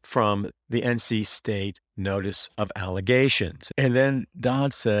month from the NC State notice of allegations. And then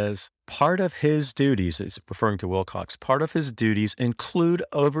Dodd says, part of his duties, is referring to Wilcox, part of his duties include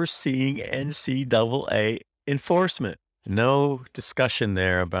overseeing NCAA enforcement. No discussion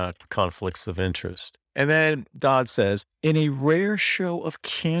there about conflicts of interest. And then Dodd says, in a rare show of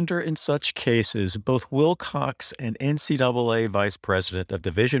candor in such cases, both Wilcox and NCAA Vice President of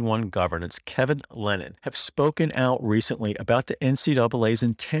Division I Governance, Kevin Lennon, have spoken out recently about the NCAA's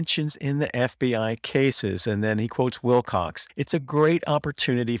intentions in the FBI cases. And then he quotes Wilcox, it's a great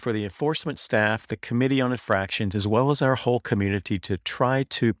opportunity for the enforcement staff, the Committee on Infractions, as well as our whole community to try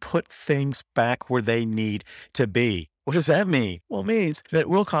to put things back where they need to be. What does that mean? Well, it means that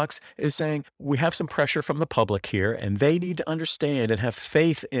Wilcox is saying we have some pressure from the public here, and they need to understand and have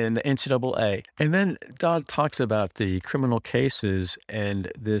faith in the NCAA. And then Dodd talks about the criminal cases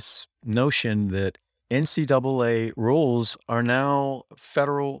and this notion that NCAA rules are now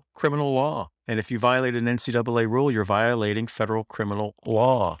federal criminal law. And if you violate an NCAA rule, you're violating federal criminal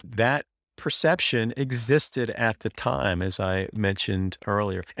law. That perception existed at the time, as I mentioned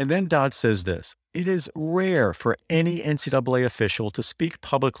earlier. And then Dodd says this. It is rare for any NCAA official to speak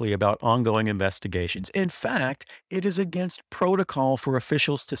publicly about ongoing investigations. In fact, it is against protocol for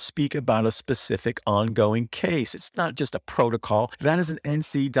officials to speak about a specific ongoing case. It's not just a protocol. That is an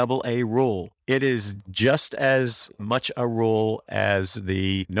NCAA rule. It is just as much a rule as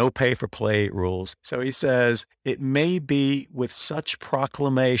the no pay for play rules. So he says, it may be with such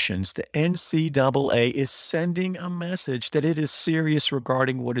proclamations, the NCAA is sending a message that it is serious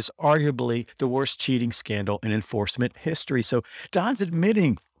regarding what is arguably the worst cheating scandal in enforcement history. So Dodd's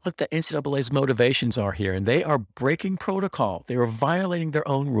admitting what the NCAA's motivations are here, and they are breaking protocol. They are violating their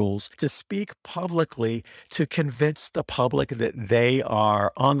own rules to speak publicly to convince the public that they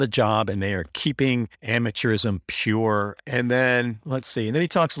are on the job and they are keeping amateurism pure. And then, let's see, and then he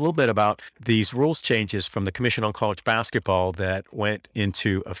talks a little bit about these rules changes from the Commission on College Basketball that went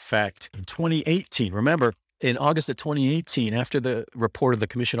into effect in 2018. Remember, in August of 2018, after the report of the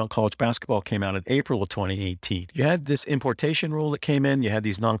Commission on College Basketball came out in April of 2018, you had this importation rule that came in, you had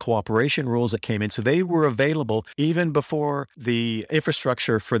these non-cooperation rules that came in. So they were available even before the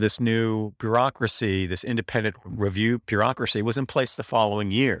infrastructure for this new bureaucracy, this independent review bureaucracy was in place the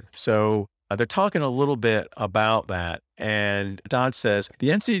following year. So they're talking a little bit about that. And Dodd says, the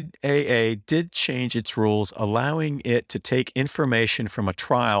NCAA did change its rules, allowing it to take information from a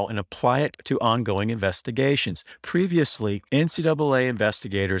trial and apply it to ongoing investigations. Previously, NCAA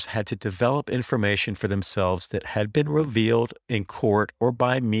investigators had to develop information for themselves that had been revealed in court or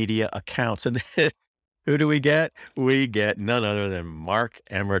by media accounts. And Who do we get? We get none other than Mark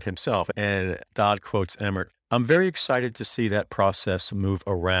Emmert himself. And Dodd quotes Emmert. I'm very excited to see that process move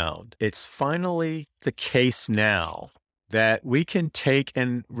around. It's finally the case now that we can take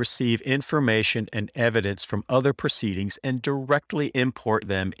and receive information and evidence from other proceedings and directly import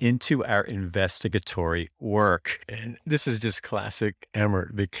them into our investigatory work. And this is just classic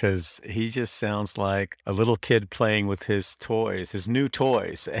Emmert because he just sounds like a little kid playing with his toys, his new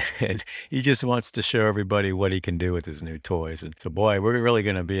toys. And he just wants to show everybody what he can do with his new toys. And so, boy, we're really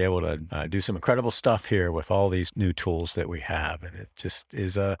going to be able to do some incredible stuff here with all these new tools that we have. And it just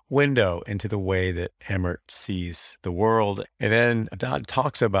is a window into the way that Emmert sees the world. And then Dodd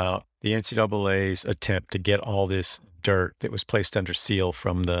talks about the NCAA's attempt to get all this dirt that was placed under seal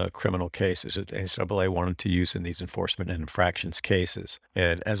from the criminal cases that the NCAA wanted to use in these enforcement and infractions cases.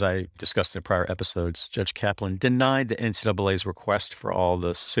 And as I discussed in prior episodes, Judge Kaplan denied the NCAA's request for all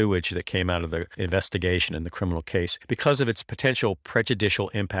the sewage that came out of the investigation in the criminal case because of its potential prejudicial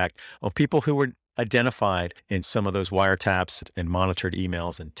impact on people who were identified in some of those wiretaps and monitored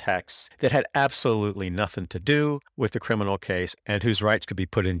emails and texts that had absolutely nothing to do with the criminal case and whose rights could be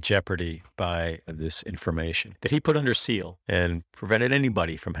put in jeopardy by this information that he put under seal and prevented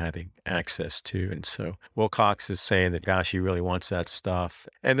anybody from having access to. And so Wilcox is saying that, gosh, he really wants that stuff.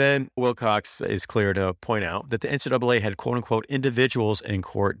 And then Wilcox is clear to point out that the NCAA had, quote unquote, individuals in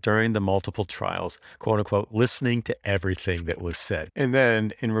court during the multiple trials, quote unquote, listening to everything that was said. And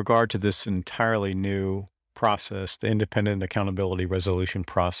then in regard to this entirely new process, the independent accountability resolution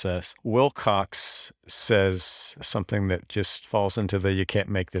process, Wilcox says something that just falls into the you can't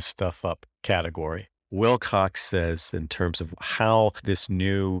make this stuff up category. Wilcox says in terms of how this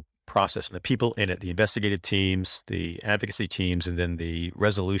new process and the people in it, the investigative teams, the advocacy teams, and then the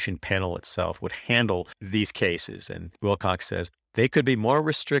resolution panel itself would handle these cases. And Wilcox says, they could be more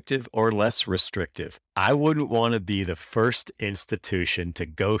restrictive or less restrictive. I wouldn't want to be the first institution to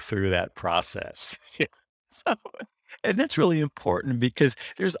go through that process. So, and that's really important because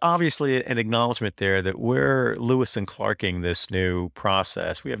there's obviously an acknowledgement there that we're Lewis and Clarking this new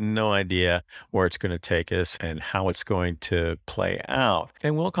process. We have no idea where it's going to take us and how it's going to play out.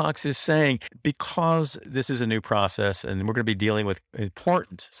 And Wilcox is saying, because this is a new process and we're going to be dealing with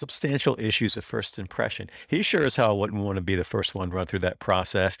important, substantial issues of first impression, he sure as hell wouldn't want to be the first one to run through that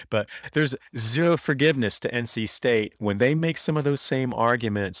process. But there's zero forgiveness to NC State when they make some of those same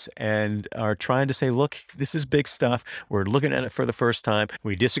arguments and are trying to say, look, this is big stuff. We're looking at it for the first time.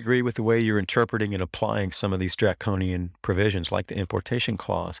 We disagree with the way you're interpreting and applying some of these draconian provisions like the importation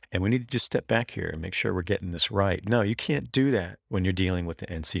clause. And we need to just step back here and make sure we're getting this right. No, you can't do that when you're dealing with the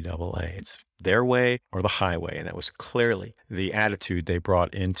NCAA. It's their way or the highway. And that was clearly the attitude they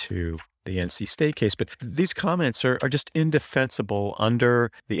brought into the NC State case. But these comments are just indefensible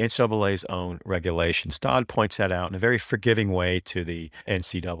under the NCAA's own regulations. Dodd points that out in a very forgiving way to the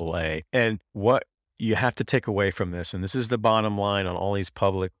NCAA. And what you have to take away from this, and this is the bottom line on all these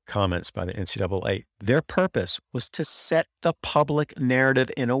public comments by the NCAA, their purpose was to set the public narrative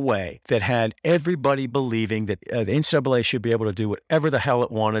in a way that had everybody believing that the NCAA should be able to do whatever the hell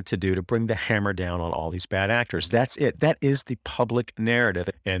it wanted to do to bring the hammer down on all these bad actors. That's it. That is the public narrative.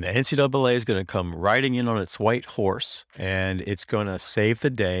 And the NCAA is going to come riding in on its white horse, and it's going to save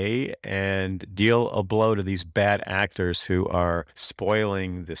the day and deal a blow to these bad actors who are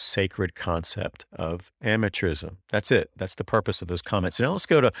spoiling the sacred concept of amateurism. That's it. That's the purpose of those comments. Now let's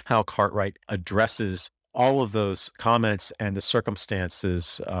go to how Cartwright addresses all of those comments and the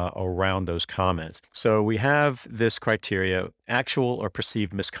circumstances around those comments. So we have this criteria, actual or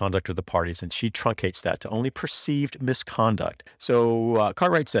perceived misconduct of the parties, and she truncates that to only perceived misconduct. So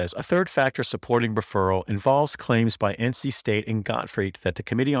Cartwright says, a third factor supporting referral involves claims by NC State and Gottfried that the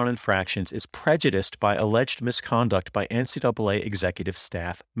Committee on Infractions is prejudiced by alleged misconduct by NCAA executive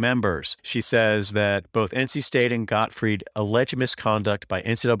staff members. She says that both NC State and Gottfried allege misconduct by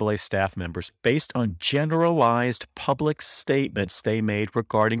NCAA staff members based on generalized public statements they made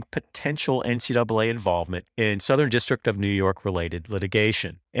regarding potential NCAA involvement in Southern District of New York related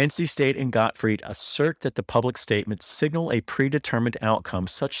litigation. NC State and Gottfried assert that the public statements signal a predetermined outcome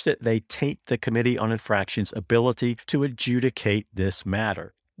such that they taint the Committee on Infractions' ability to adjudicate this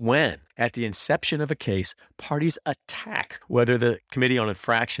matter. When, at the inception of a case, parties attack whether the Committee on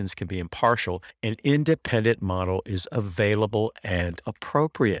Infractions can be impartial, an independent model is available and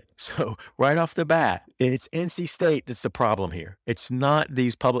appropriate. So right off the bat, it's NC State that's the problem here. It's not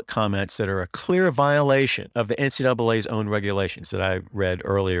these public comments that are a clear violation of the NCAA's own regulations that I read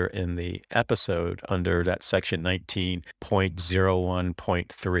earlier in the episode under that section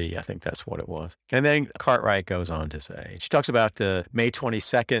 19.01.3. I think that's what it was. And then Cartwright goes on to say, she talks about the May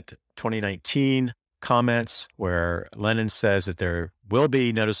 22nd, 2019 comments where Lennon says that there will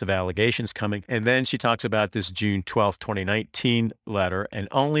be notice of allegations coming. And then she talks about this June 12th, 2019 letter and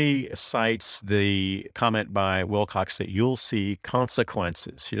only cites the comment by Wilcox that you'll see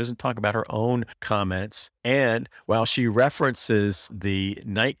consequences. She doesn't talk about her own comments. And while she references the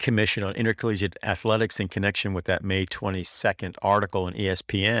Knight Commission on Intercollegiate Athletics in connection with that May 22nd article in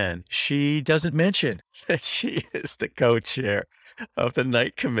ESPN, she doesn't mention that she is the co-chair of the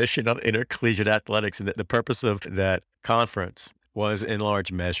Knight Commission on Intercollegiate Athletics, and that the purpose of that conference was in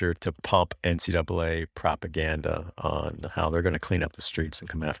large measure to pump NCAA propaganda on how they're going to clean up the streets and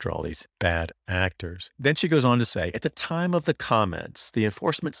come after all these bad actors. Then she goes on to say, at the time of the comments, the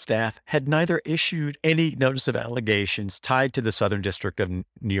enforcement staff had neither issued any notice of allegations tied to the Southern District of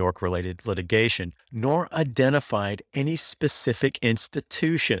New York related litigation, nor identified any specific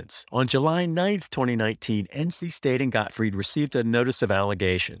institutions. On July 9th, 2019, NC State and Gottfried received a notice of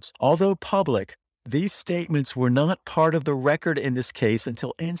allegations. Although public, these statements were not part of the record in this case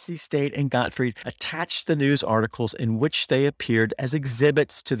until NC State and Gottfried attached the news articles in which they appeared as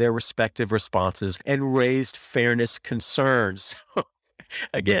exhibits to their respective responses and raised fairness concerns.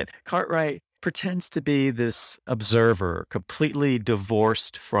 Again, Cartwright pretends to be this observer, completely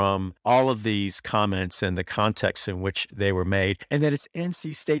divorced from all of these comments and the context in which they were made, and that it's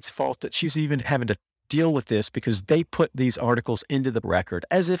NC State's fault that she's even having to deal with this because they put these articles into the record,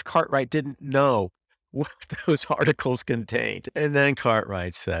 as if Cartwright didn't know what those articles contained. And then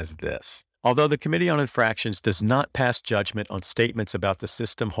Cartwright says this: although the Committee on Infractions does not pass judgment on statements about the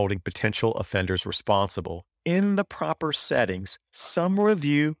system holding potential offenders responsible, in the proper settings, some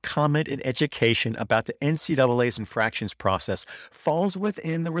review, comment, and education about the NCAA's infractions process falls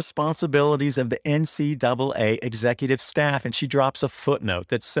within the responsibilities of the NCAA executive staff. And she drops a footnote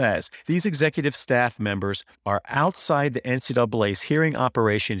that says, these executive staff members are outside the NCAA's hearing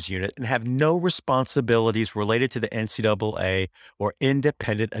operations unit and have no responsibilities related to the NCAA or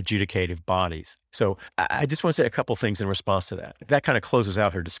independent adjudicative bodies. So I just want to say a couple things in response to that. That kind of closes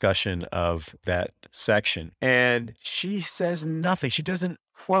out her discussion of that section. And she says nothing. She doesn't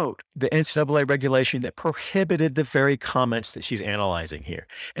quote the NCAA regulation that prohibited the very comments that she's analyzing here.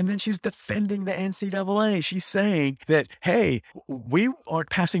 And then she's defending the NCAA. She's saying that, hey, we aren't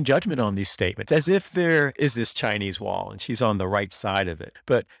passing judgment on these statements, as if there is this Chinese wall and she's on the right side of it.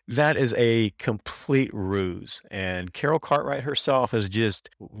 But that is a complete ruse. And Carol Cartwright herself has just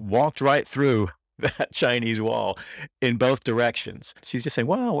walked right through that Chinese wall in both directions. She's just saying,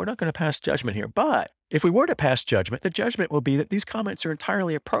 well, we're not going to pass judgment here. But if we were to pass judgment, the judgment will be that these comments are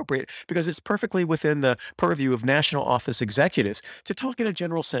entirely appropriate because it's perfectly within the purview of national office executives to talk in a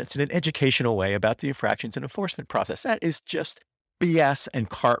general sense in an educational way about the infractions and enforcement process. That is just BS, and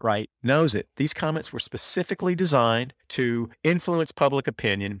Cartwright knows it. These comments were specifically designed to influence public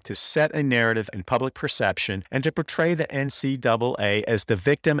opinion, to set a narrative and public perception, and to portray the NCAA as the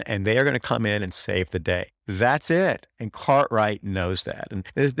victim, and they are going to come in and save the day. That's it. And Cartwright knows that. And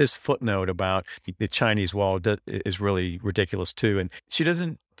this footnote about the Chinese wall is really ridiculous too. And she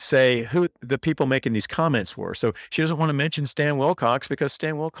doesn't say who the people making these comments were. So she doesn't want to mention Stan Wilcox because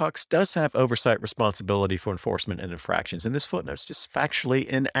Stan Wilcox does have oversight responsibility for enforcement and infractions. And this footnote is just factually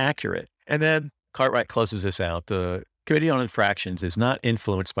inaccurate. And then Cartwright closes this out. The Committee on Infractions is not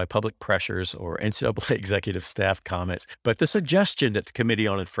influenced by public pressures or NCAA executive staff comments, but the suggestion that the Committee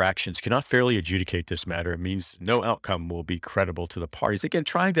on Infractions cannot fairly adjudicate this matter means no outcome will be credible to the parties. Again,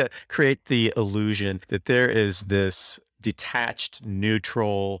 trying to create the illusion that there is this detached,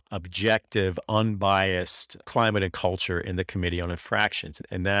 neutral, objective, unbiased climate and culture in the Committee on Infractions.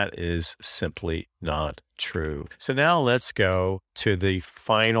 And that is simply not true. So now let's go to the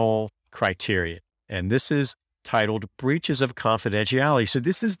final criteria. And this is titled Breaches of Confidentiality. So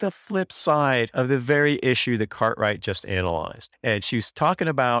this is the flip side of the very issue that Cartwright just analyzed. And she's talking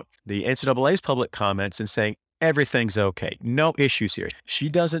about the NCAA's public comments and saying everything's okay. No issues here. She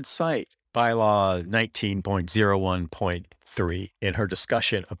doesn't cite Bylaw 19.01.3 in her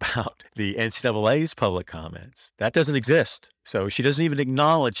discussion about the NCAA's public comments. That doesn't exist. So she doesn't even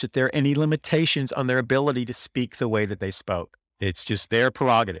acknowledge that there are any limitations on their ability to speak the way that they spoke. It's just their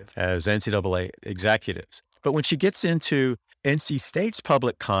prerogative as NCAA executives. But when she gets into NC State's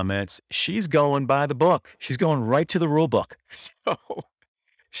public comments, she's going by the book. She's going right to the rule book. So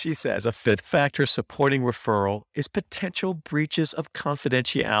she says a fifth factor supporting referral is potential breaches of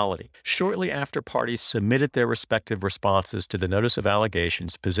confidentiality. Shortly after parties submitted their respective responses to the notice of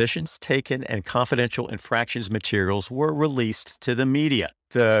allegations, positions taken and confidential infractions materials were released to the media.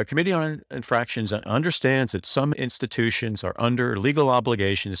 The Committee on Infractions understands that some institutions are under legal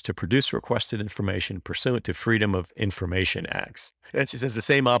obligations to produce requested information pursuant to Freedom of Information Acts. And she says the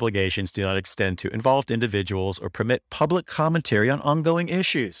same obligations do not extend to involved individuals or permit public commentary on ongoing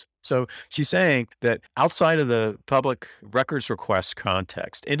issues. So she's saying that outside of the public records request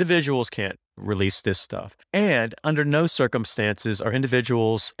context, individuals can't release this stuff. And under no circumstances are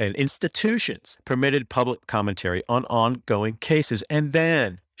individuals and institutions permitted public commentary on ongoing cases. And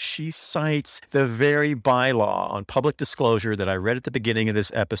then she cites the very bylaw on public disclosure that I read at the beginning of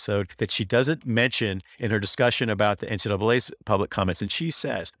this episode that she doesn't mention in her discussion about the NCAA's public comments. And she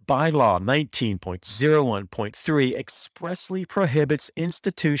says, bylaw 19.01.3 expressly prohibits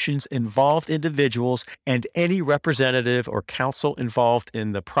institutions, involved individuals, and any representative or counsel involved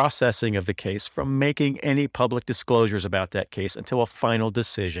in the processing of the case from making any public disclosures about that case until a final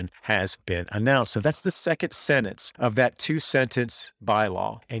decision has been announced. So that's the second sentence of that two-sentence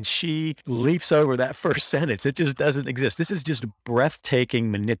bylaw. And she leaps over that first sentence. It just doesn't exist. This is just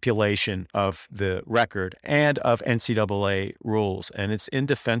breathtaking manipulation of the record and of NCAA rules, and it's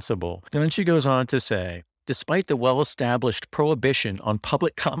indefensible. And then she goes on to say, despite the well-established prohibition on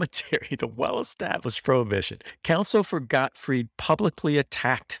public commentary, the well-established prohibition, counsel for Gottfried publicly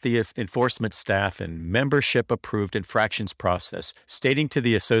attacked the enforcement staff and membership-approved infractions process, stating to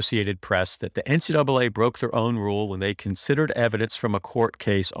the Associated Press that the NCAA broke their own rule when they considered evidence from a court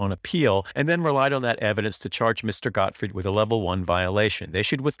case on appeal and then relied on that evidence to charge Mr. Gottfried with a Level 1 violation. They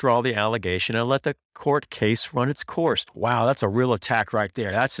should withdraw the allegation and let the court case run its course. Wow, that's a real attack right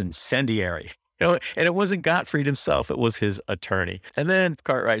there. That's incendiary. And it wasn't Gottfried himself, it was his attorney. And then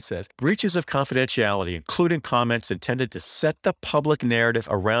Cartwright says, breaches of confidentiality, including comments intended to set the public narrative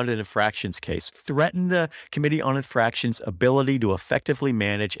around an infractions case, threaten the Committee on Infractions' ability to effectively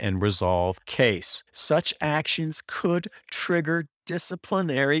manage and resolve case. Such actions could trigger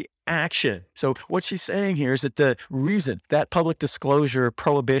disciplinary action. So what she's saying here is that the reason that public disclosure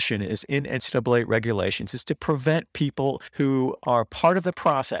prohibition is in NCAA regulations is to prevent people who are part of the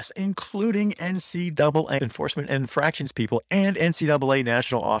process, including NCAA enforcement and infractions people and NCAA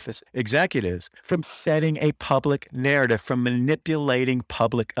national office executives, from setting a public narrative, from manipulating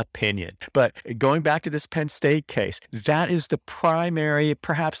public opinion. But going back to this Penn State case, that is the primary,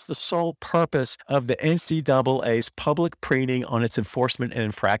 perhaps the sole purpose of the NCAA's public preening on its enforcement and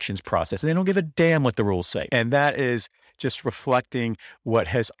infractions process. And they don't give a damn what the rules say. And that is just reflecting what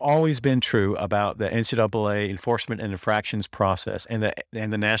has always been true about the NCAA enforcement and infractions process and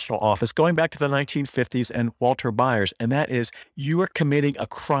the national office going back to the 1950s and Walter Byers. And that is, you are committing a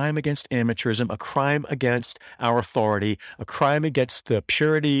crime against amateurism, a crime against our authority, a crime against the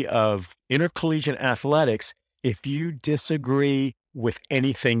purity of intercollegiate athletics if you disagree with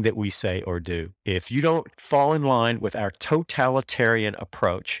anything that we say or do. If you don't fall in line with our totalitarian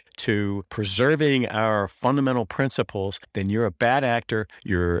approach to preserving our fundamental principles, then you're a bad actor,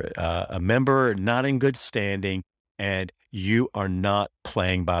 you're a member not in good standing, and you are not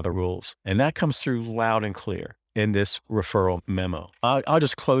playing by the rules. And that comes through loud and clear in this referral memo. I'll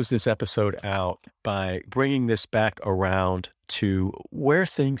just close this episode out by bringing this back around to where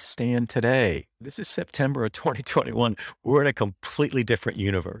things stand today. This is September of 2021. We're in a completely different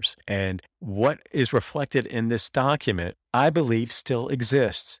universe. And what is reflected in this document, I believe, still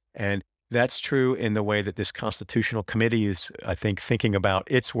exists. And that's true in the way that this constitutional committee is, I think, thinking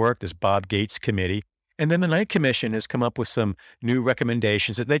about its work, this Bob Gates committee. And then the Knight Commission has come up with some new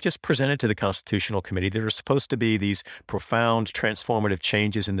recommendations that they just presented to the Constitutional Committee that are supposed to be these profound, transformative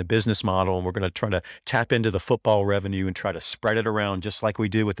changes in the business model. And we're going to try to tap into the football revenue and try to spread it around just like we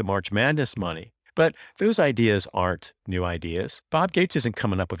do with the March Madness money. But those ideas aren't new ideas. Bob Gates isn't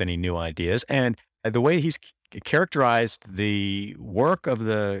coming up with any new ideas. And the way he's characterized the work of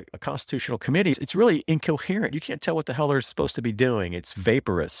the Constitutional Committee, it's really incoherent. You can't tell what the hell they're supposed to be doing. It's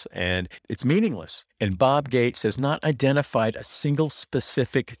vaporous and it's meaningless. And Bob Gates has not identified a single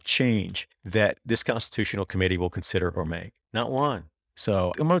specific change that this Constitutional Committee will consider or make. Not one.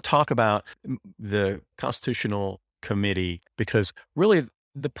 So I'm going to talk about the Constitutional Committee because really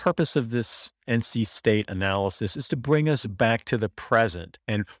the purpose of this NC State analysis is to bring us back to the present.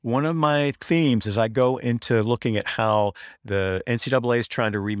 And one of my themes as I go into looking at how the NCAA is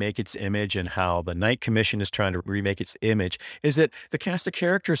trying to remake its image and how the Knight Commission is trying to remake its image is that the cast of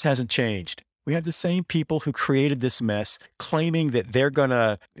characters hasn't changed. We have the same people who created this mess claiming that they're going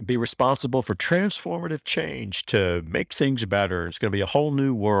to be responsible for transformative change to make things better. It's going to be a whole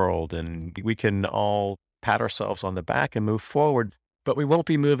new world and we can all pat ourselves on the back and move forward. But we won't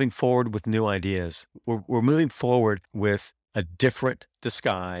be moving forward with new ideas. We're moving forward with a different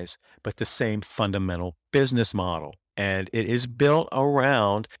disguise, but the same fundamental business model. And it is built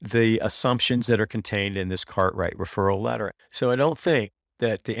around the assumptions that are contained in this Cartwright referral letter. So I don't think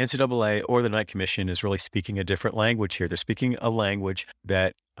that the NCAA or the Knight Commission is really speaking a different language here. They're speaking a language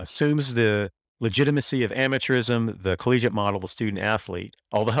that assumes the legitimacy of amateurism, the collegiate model, the student athlete.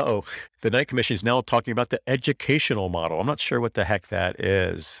 Although the Knight Commission is now talking about the educational model. I'm not sure what the heck that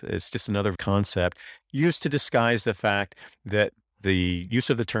is. It's just another concept used to disguise the fact that the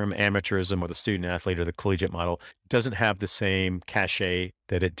use of the term amateurism or the student athlete or the collegiate model doesn't have the same cachet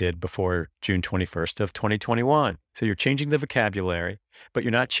that it did before June 21st of 2021. So you're changing the vocabulary, but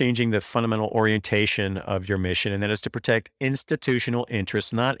you're not changing the fundamental orientation of your mission, and that is to protect institutional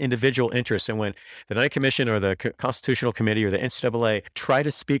interests, not individual interests. And when the Knight Commission or the Constitutional Committee or the NCAA try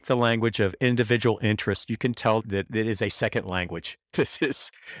to speak the language of individual interests, you can tell that it is a second language. This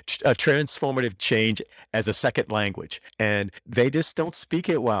is a transformative change as a second language, and they just don't speak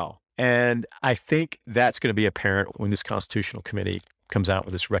it well. And I think that's going to be apparent when this Constitutional Committee comes out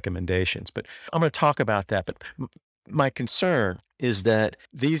with its recommendations. But I'm going to talk about that. But my concern is that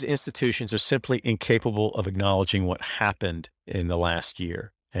these institutions are simply incapable of acknowledging what happened in the last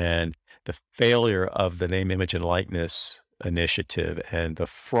year and the failure of the name, image, and likeness initiative and the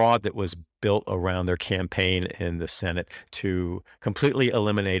fraud that was built around their campaign in the Senate to completely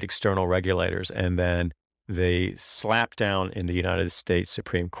eliminate external regulators. And then they slap down in the United States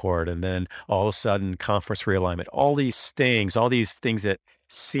Supreme Court, and then all of a sudden conference realignment, all these things that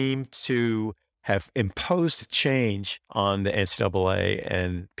seem to have imposed change on the NCAA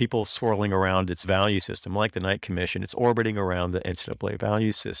and people swirling around its value system, like the Knight Commission. It's orbiting around the NCAA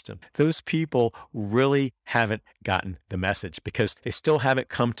value system. Those people really haven't gotten the message because they still haven't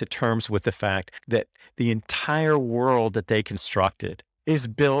come to terms with the fact that the entire world that they constructed is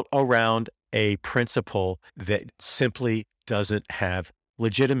built around a principle that simply doesn't have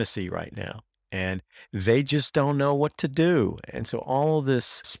legitimacy right now. And they just don't know what to do. And so all of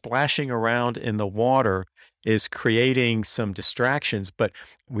this splashing around in the water is creating some distractions, but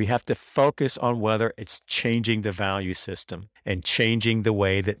we have to focus on whether it's changing the value system and changing the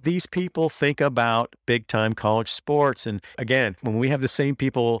way that these people think about big time college sports. And again, when we have the same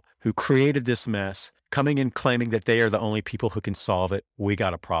people who created this mess coming and claiming that they are the only people who can solve it, we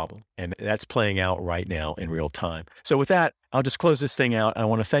got a problem. And that's playing out right now in real time. So with that, I'll just close this thing out. I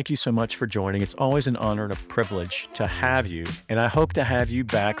want to thank you so much for joining. It's always an honor and a privilege to have you. And I hope to have you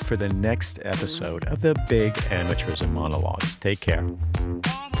back for the next episode of the Big Amateurism Monologues. Take care.